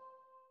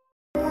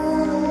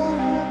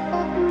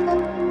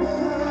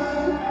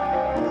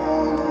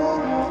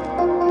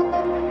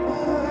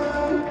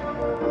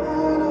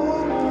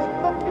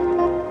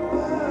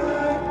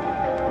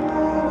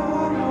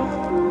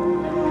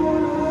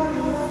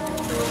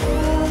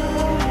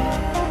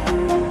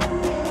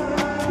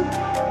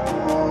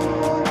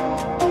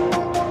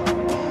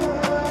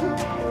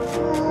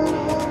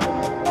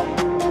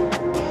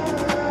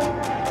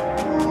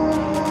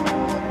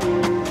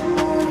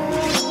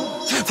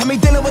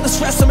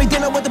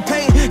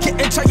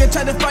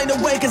 Try to find a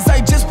way, cause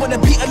I just wanna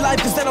be alive.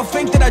 Cause I don't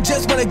think that I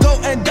just wanna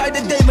go and die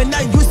today. Man,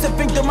 I used to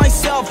think to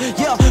myself,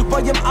 yeah,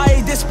 why am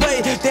I this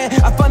way? Then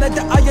I found out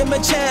that I am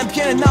a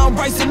champion. Now I'm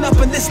rising up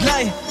in this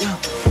light, yeah.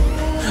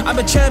 I'm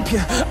a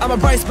champion, I'm a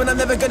rise, but I'm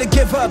never gonna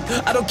give up.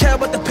 I don't care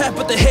about the path,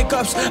 but the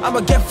hiccups.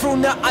 I'ma get through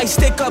now, I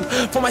stick up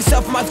for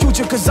myself and my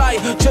future. Cause I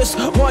just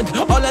want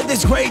all of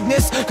this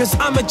greatness. Cause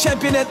I'm a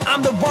champion and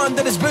I'm the one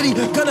that is really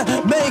gonna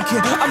make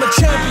it. I'm a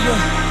champion.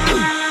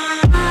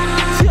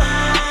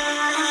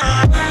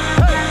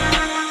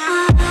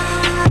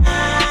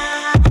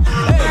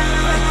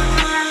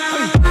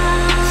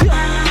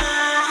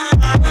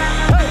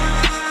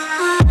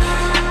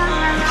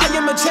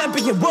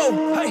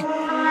 Whoa, hey.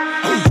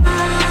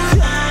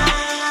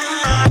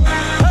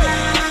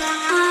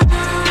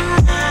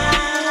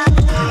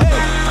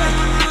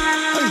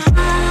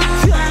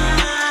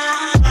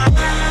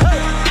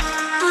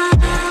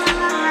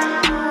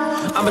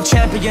 I'm a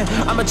champion,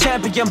 I'm a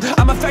champion.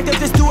 I'm effective,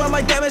 just doing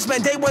my damage,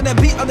 man. They wanna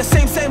be on the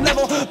same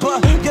level,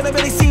 but you don't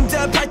really seem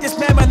to practice,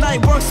 man. Man, I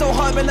work so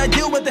hard when I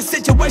deal with the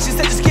situations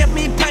that just give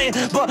me pain.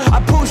 But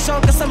I push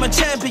on cause I'm a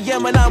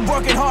champion, and I'm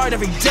working hard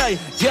every day.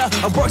 Yeah,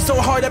 I work so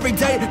hard every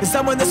day, cause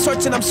I'm in the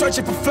search and I'm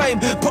searching for flame.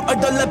 Put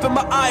the lip in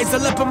my eyes, the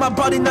lip in my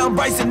body, now I'm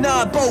rising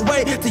up. Oh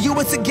wait, to you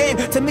it's a game,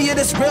 to me it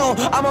is real.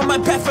 I'm on my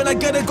path and I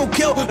gotta go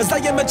kill, cause I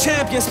am a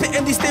champion.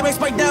 Spitting these lyrics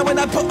right now and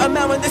I put them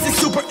out, and this is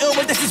super ill,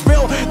 but this is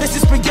real, this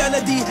is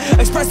reality.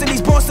 Expressing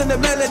these bars in the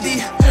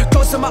melody.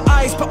 Closing my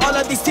eyes, but all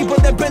of these people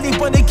that believe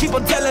when they keep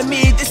on telling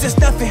me this is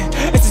nothing,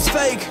 this is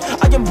fake.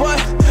 I am what?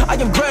 I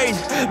am great.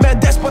 Man,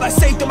 that's what I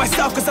say to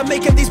myself, cause I'm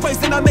making these waves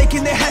and I'm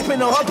making it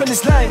happen. Oh, up in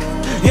this lane,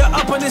 yeah,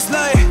 up in this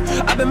lane.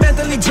 I've been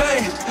mentally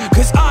drained,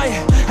 cause I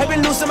have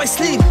been losing my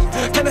sleep.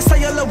 Can I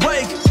stay all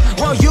awake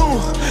while you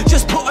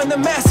just put on the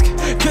mask,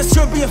 cause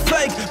you're being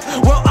fake?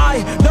 Well,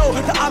 I know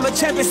that I'm a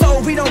champion, so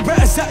we don't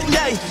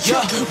resonate.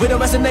 Yeah, we don't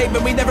resonate,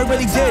 but we never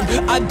really did.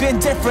 I've been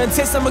different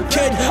since I'm a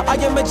kid. I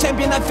am a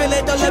champion, I feel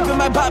it all up in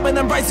my pop, and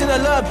I'm rising to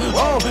love.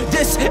 Oh,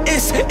 this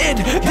is it,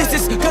 this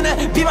is gonna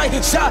be my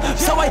shot.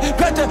 So I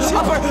got the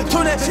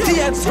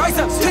opportunity and rise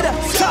up to the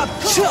top.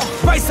 Chill,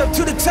 rise up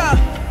to the top,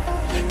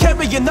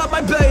 carrying up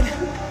my blade.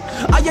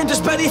 I am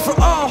just ready for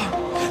all,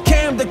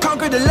 came to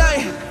conquer the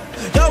lane.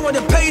 Y'all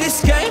wanna play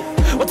this game?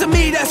 Well, to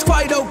me that's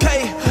quite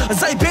okay,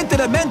 as I've been to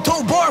the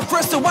mental bar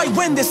first, so I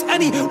win this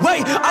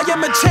anyway. I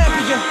am a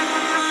champion,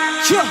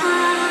 yeah,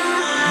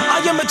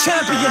 I am a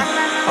champion.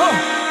 Oh,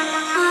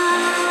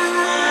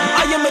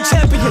 I am a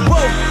champion,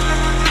 whoa.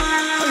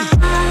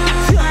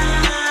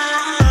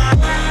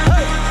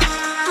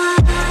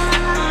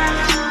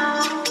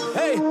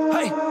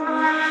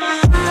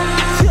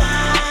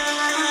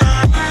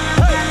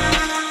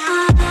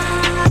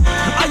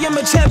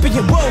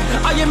 Champion, whoa,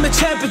 I am a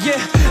champion.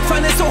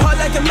 Find it so hard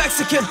like a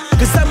Mexican,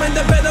 cause I'm in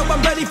the battle,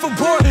 I'm ready for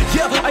war.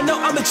 Yeah, I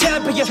know I'm a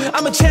champion,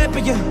 I'm a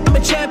champion, I'm a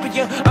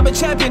champion, I'm a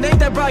champion, ain't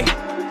that right?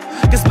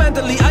 Cause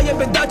mentally I have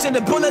been dodging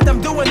the bullet, I'm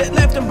doing it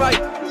left and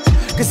right.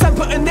 Cause I'm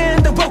putting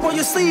in the work while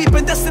you sleep,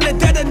 and that's in the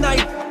dead of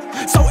night.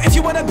 So if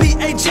you wanna be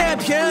a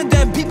champion,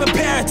 then be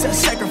prepared to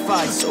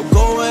sacrifice. So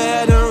go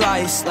ahead and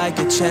rise like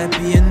a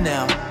champion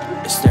now.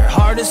 It's their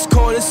hardest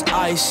core cold as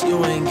ice,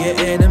 you ain't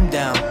getting them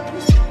down.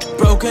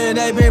 Broken,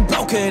 they've been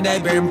broken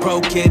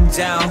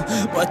down.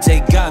 But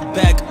they got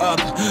back up,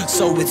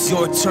 so it's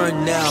your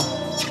turn now.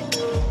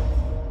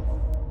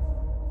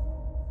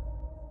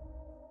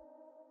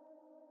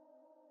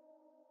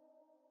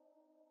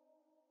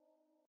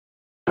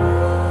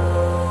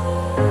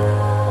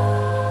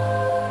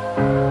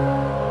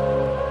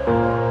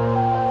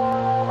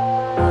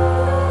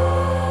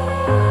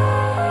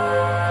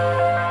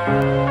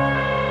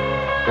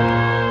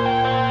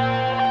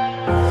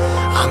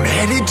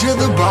 To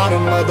the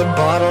bottom of the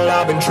bottle,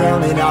 I've been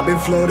drowning, I've been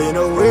floating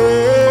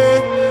away.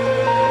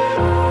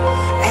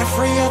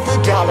 Every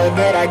other dollar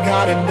that I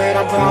got in bed,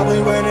 I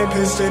probably went and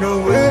pissed it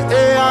away.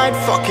 I ain't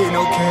fucking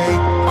okay,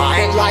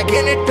 I ain't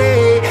liking it,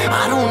 babe.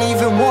 I don't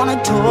even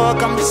wanna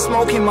talk, I'm just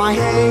smoking my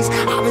haze.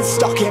 I've been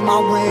stuck in my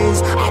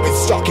ways, I've been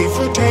stuck here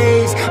for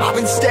days. I've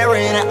been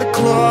staring at the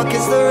clock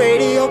as the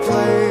radio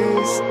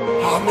plays.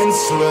 I'm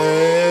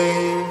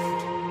enslaved.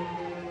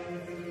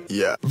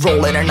 Yeah.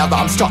 Rolling another,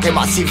 I'm stuck in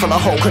my seat for the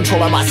whole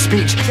control of my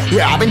speech.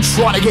 Yeah, I've been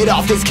trying to get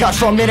off this couch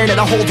for a minute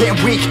and a whole damn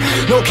week.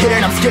 No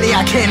kidding, I'm skinny,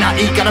 I cannot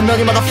eat. Got a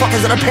million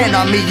motherfuckers that depend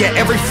on me. Yeah,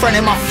 every friend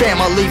in my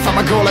family,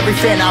 from a girl, every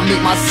fan I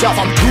meet myself.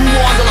 I'm too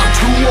on till I'm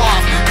too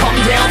off. Come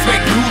down to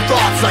make new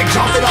thoughts, like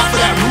jumping off of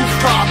that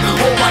rooftop.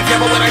 Whole life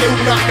never when I knew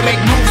not to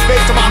make moves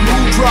based on my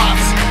mood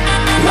drops.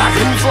 Like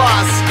who's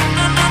lost?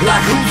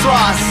 Like who's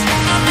lost?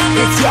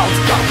 It's yo,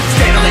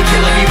 steadily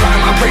killing me,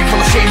 running my brain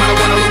full of shame. I don't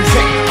wanna lose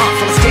it.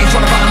 Full of stage,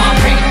 trying to find my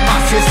pain.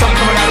 See the sun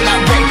coming out of that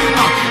rain.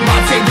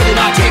 Mind saying really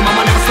not tame.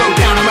 I'ma never slow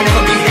down, I'ma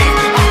never behave.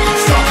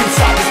 Stuck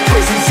inside this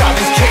prison, inside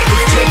this cage,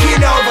 it's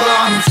taking over.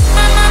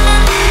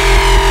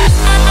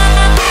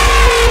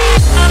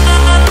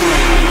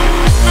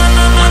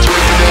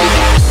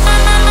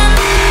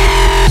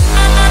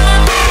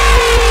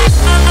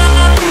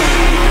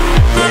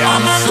 Yeah,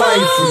 I'm a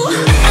slave for you.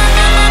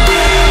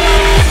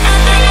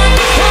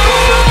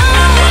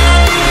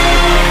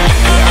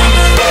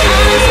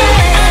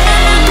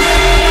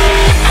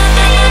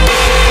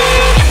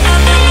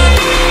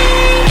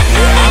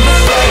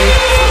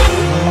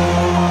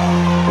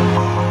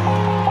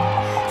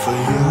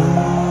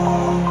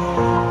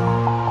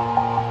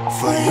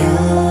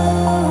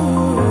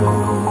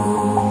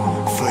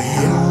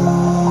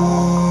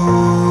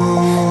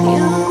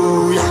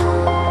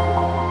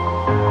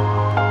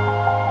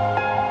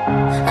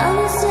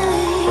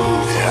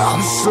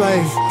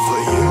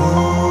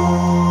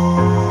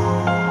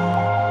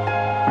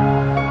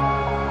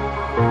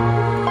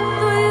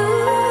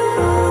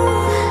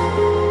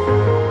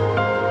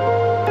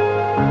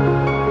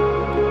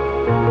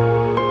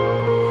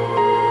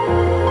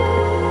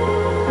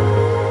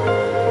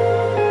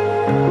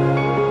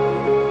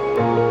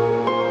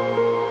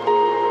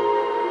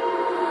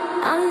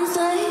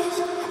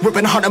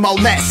 Ripping harder, more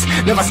less.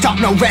 Never stop,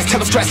 no rest. Till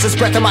the stress is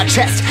breath in my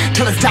chest.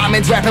 Till it's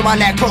diamonds wrapping my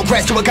neck.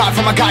 Progress to a god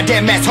from a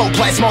goddamn mess.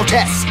 Hopeless, more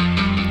tests.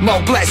 More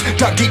blessed.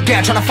 Dug deep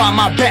down trying to find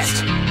my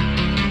best.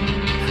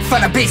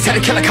 Find a beast, had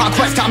to kill a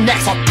conquest. I'm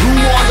next. I'm too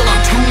on till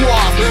I'm too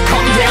off.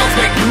 Come down to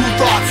make new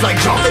thoughts, like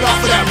jumping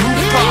off of that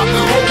rooftop.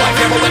 Whole life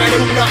never when I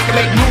knew not to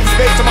make moves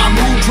based on my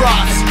mood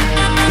drops.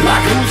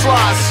 Like who's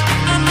lost?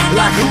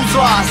 Like who's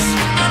lost?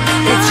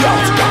 It's yo,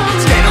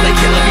 steadily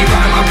killing me,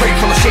 running my brain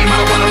full of shame. I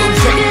don't wanna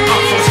lose it.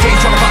 I'm full of stage,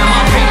 trying to find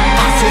my pain.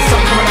 I see the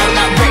sun coming out of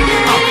that rain.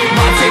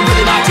 Mind saying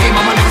really not tame.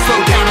 I'ma never slow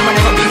down, I'ma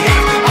never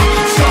behave.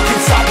 Stuck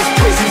inside this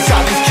prison,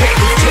 inside this cage,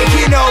 it's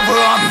taking over.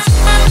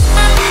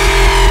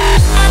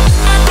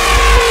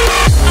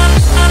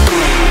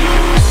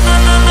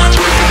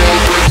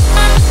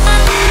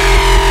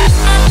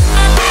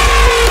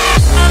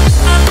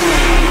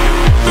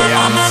 Yeah,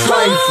 I'm a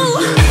slave for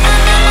you.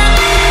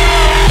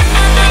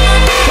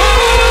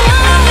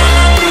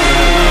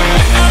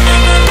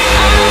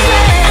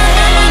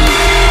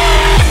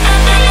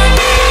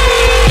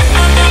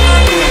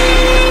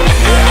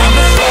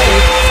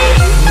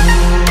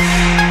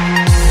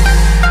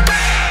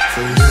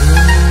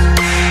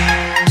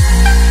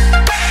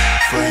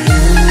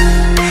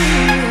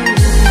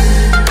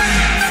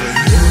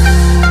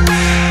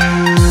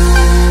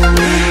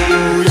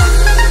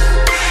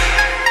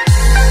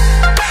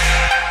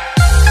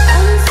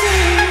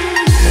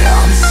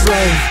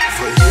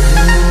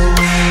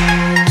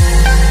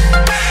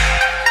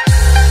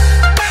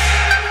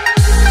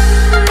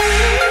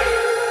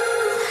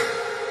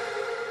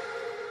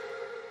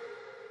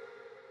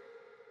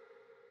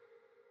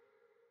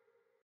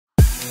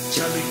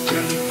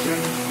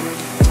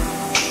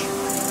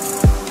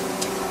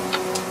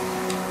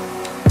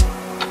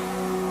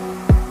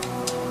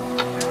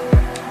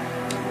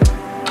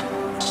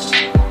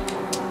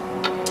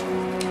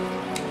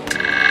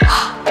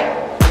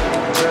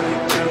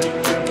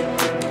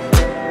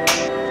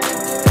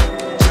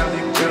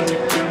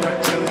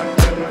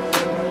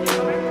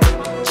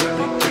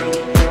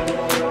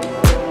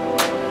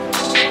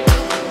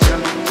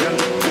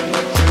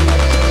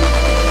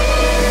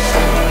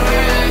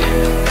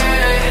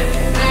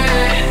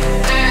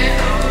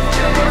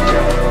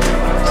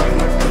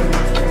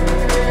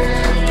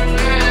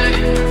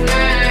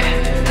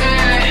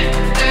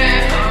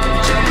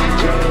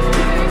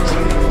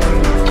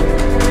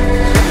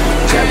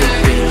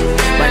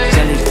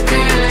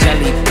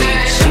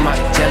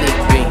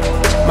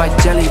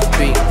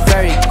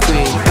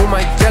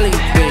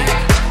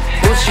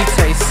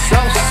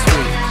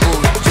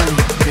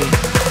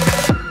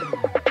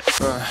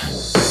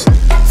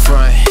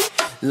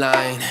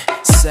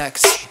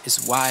 sex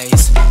is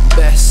wise.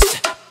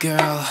 Best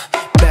girl,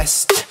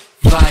 best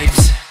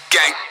vibes.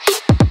 Gang.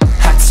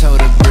 I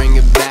told her bring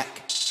it back.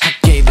 I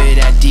gave her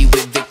that D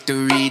with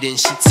victory, then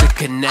she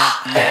took a nap.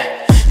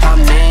 I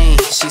mean,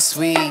 she's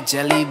sweet,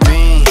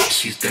 Jellybean.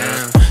 She's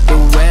down. The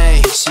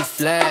way she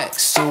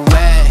flex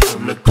away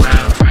on the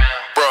ground.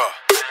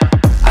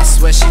 I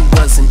swear she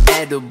wasn't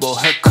edible.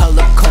 Her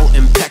color coat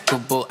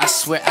impeccable. I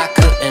swear I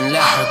couldn't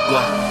let her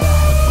go.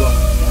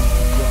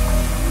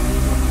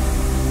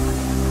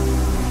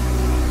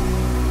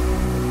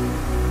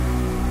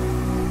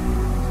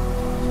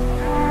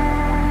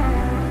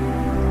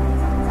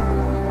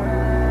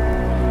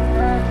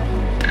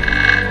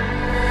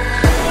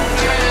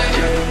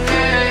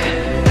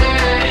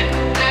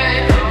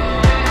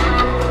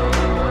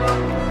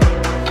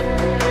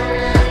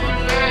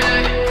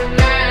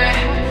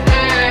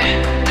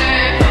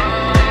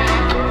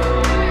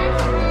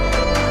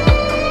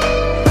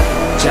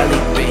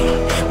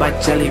 My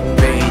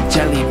jellybean,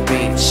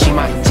 jellybean, she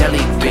my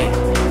jellybean.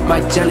 My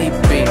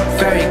jellybean,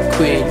 fairy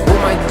queen, ooh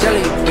my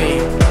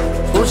jellybean.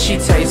 Ooh she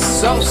tastes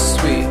so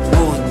sweet,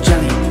 ooh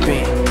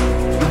jellybean,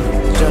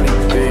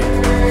 jellybean.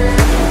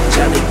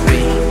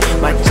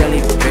 Jellybean, my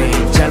jellybean,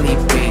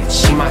 jellybean,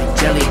 she my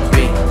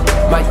jellybean.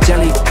 My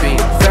jellybean,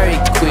 fairy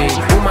queen,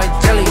 ooh my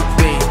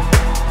jellybean.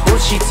 Ooh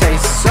she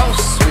tastes so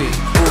sweet,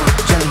 ooh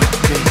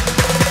jellybean.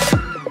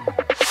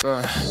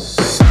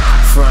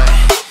 Front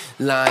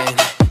line,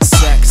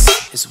 sex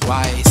is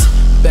wise.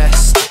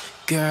 Best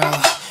girl,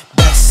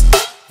 best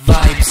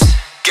vibes.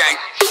 Gang.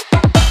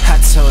 I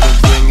told her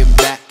bring it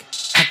back.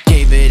 I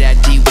gave her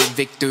that D with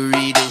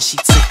victory, then she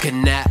took a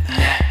nap.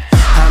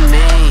 I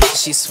mean,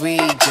 she's sweet,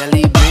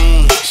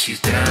 Jellybean. She's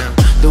down.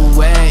 The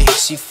way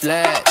she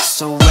flex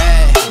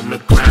away on the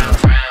ground.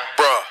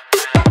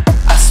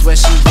 I swear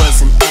she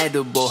wasn't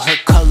edible. Her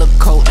color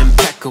coat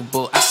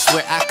impeccable. I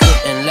swear I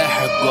couldn't let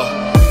her go.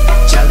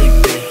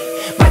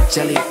 Jellybean, my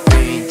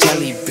jellybean,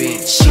 jellybean.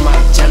 She my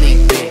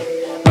jellybean.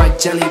 My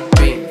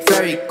jellybean,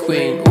 fairy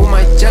queen, ooh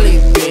my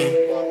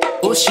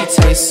jellybean. Ooh she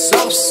tastes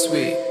so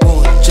sweet,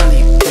 ooh jellybean.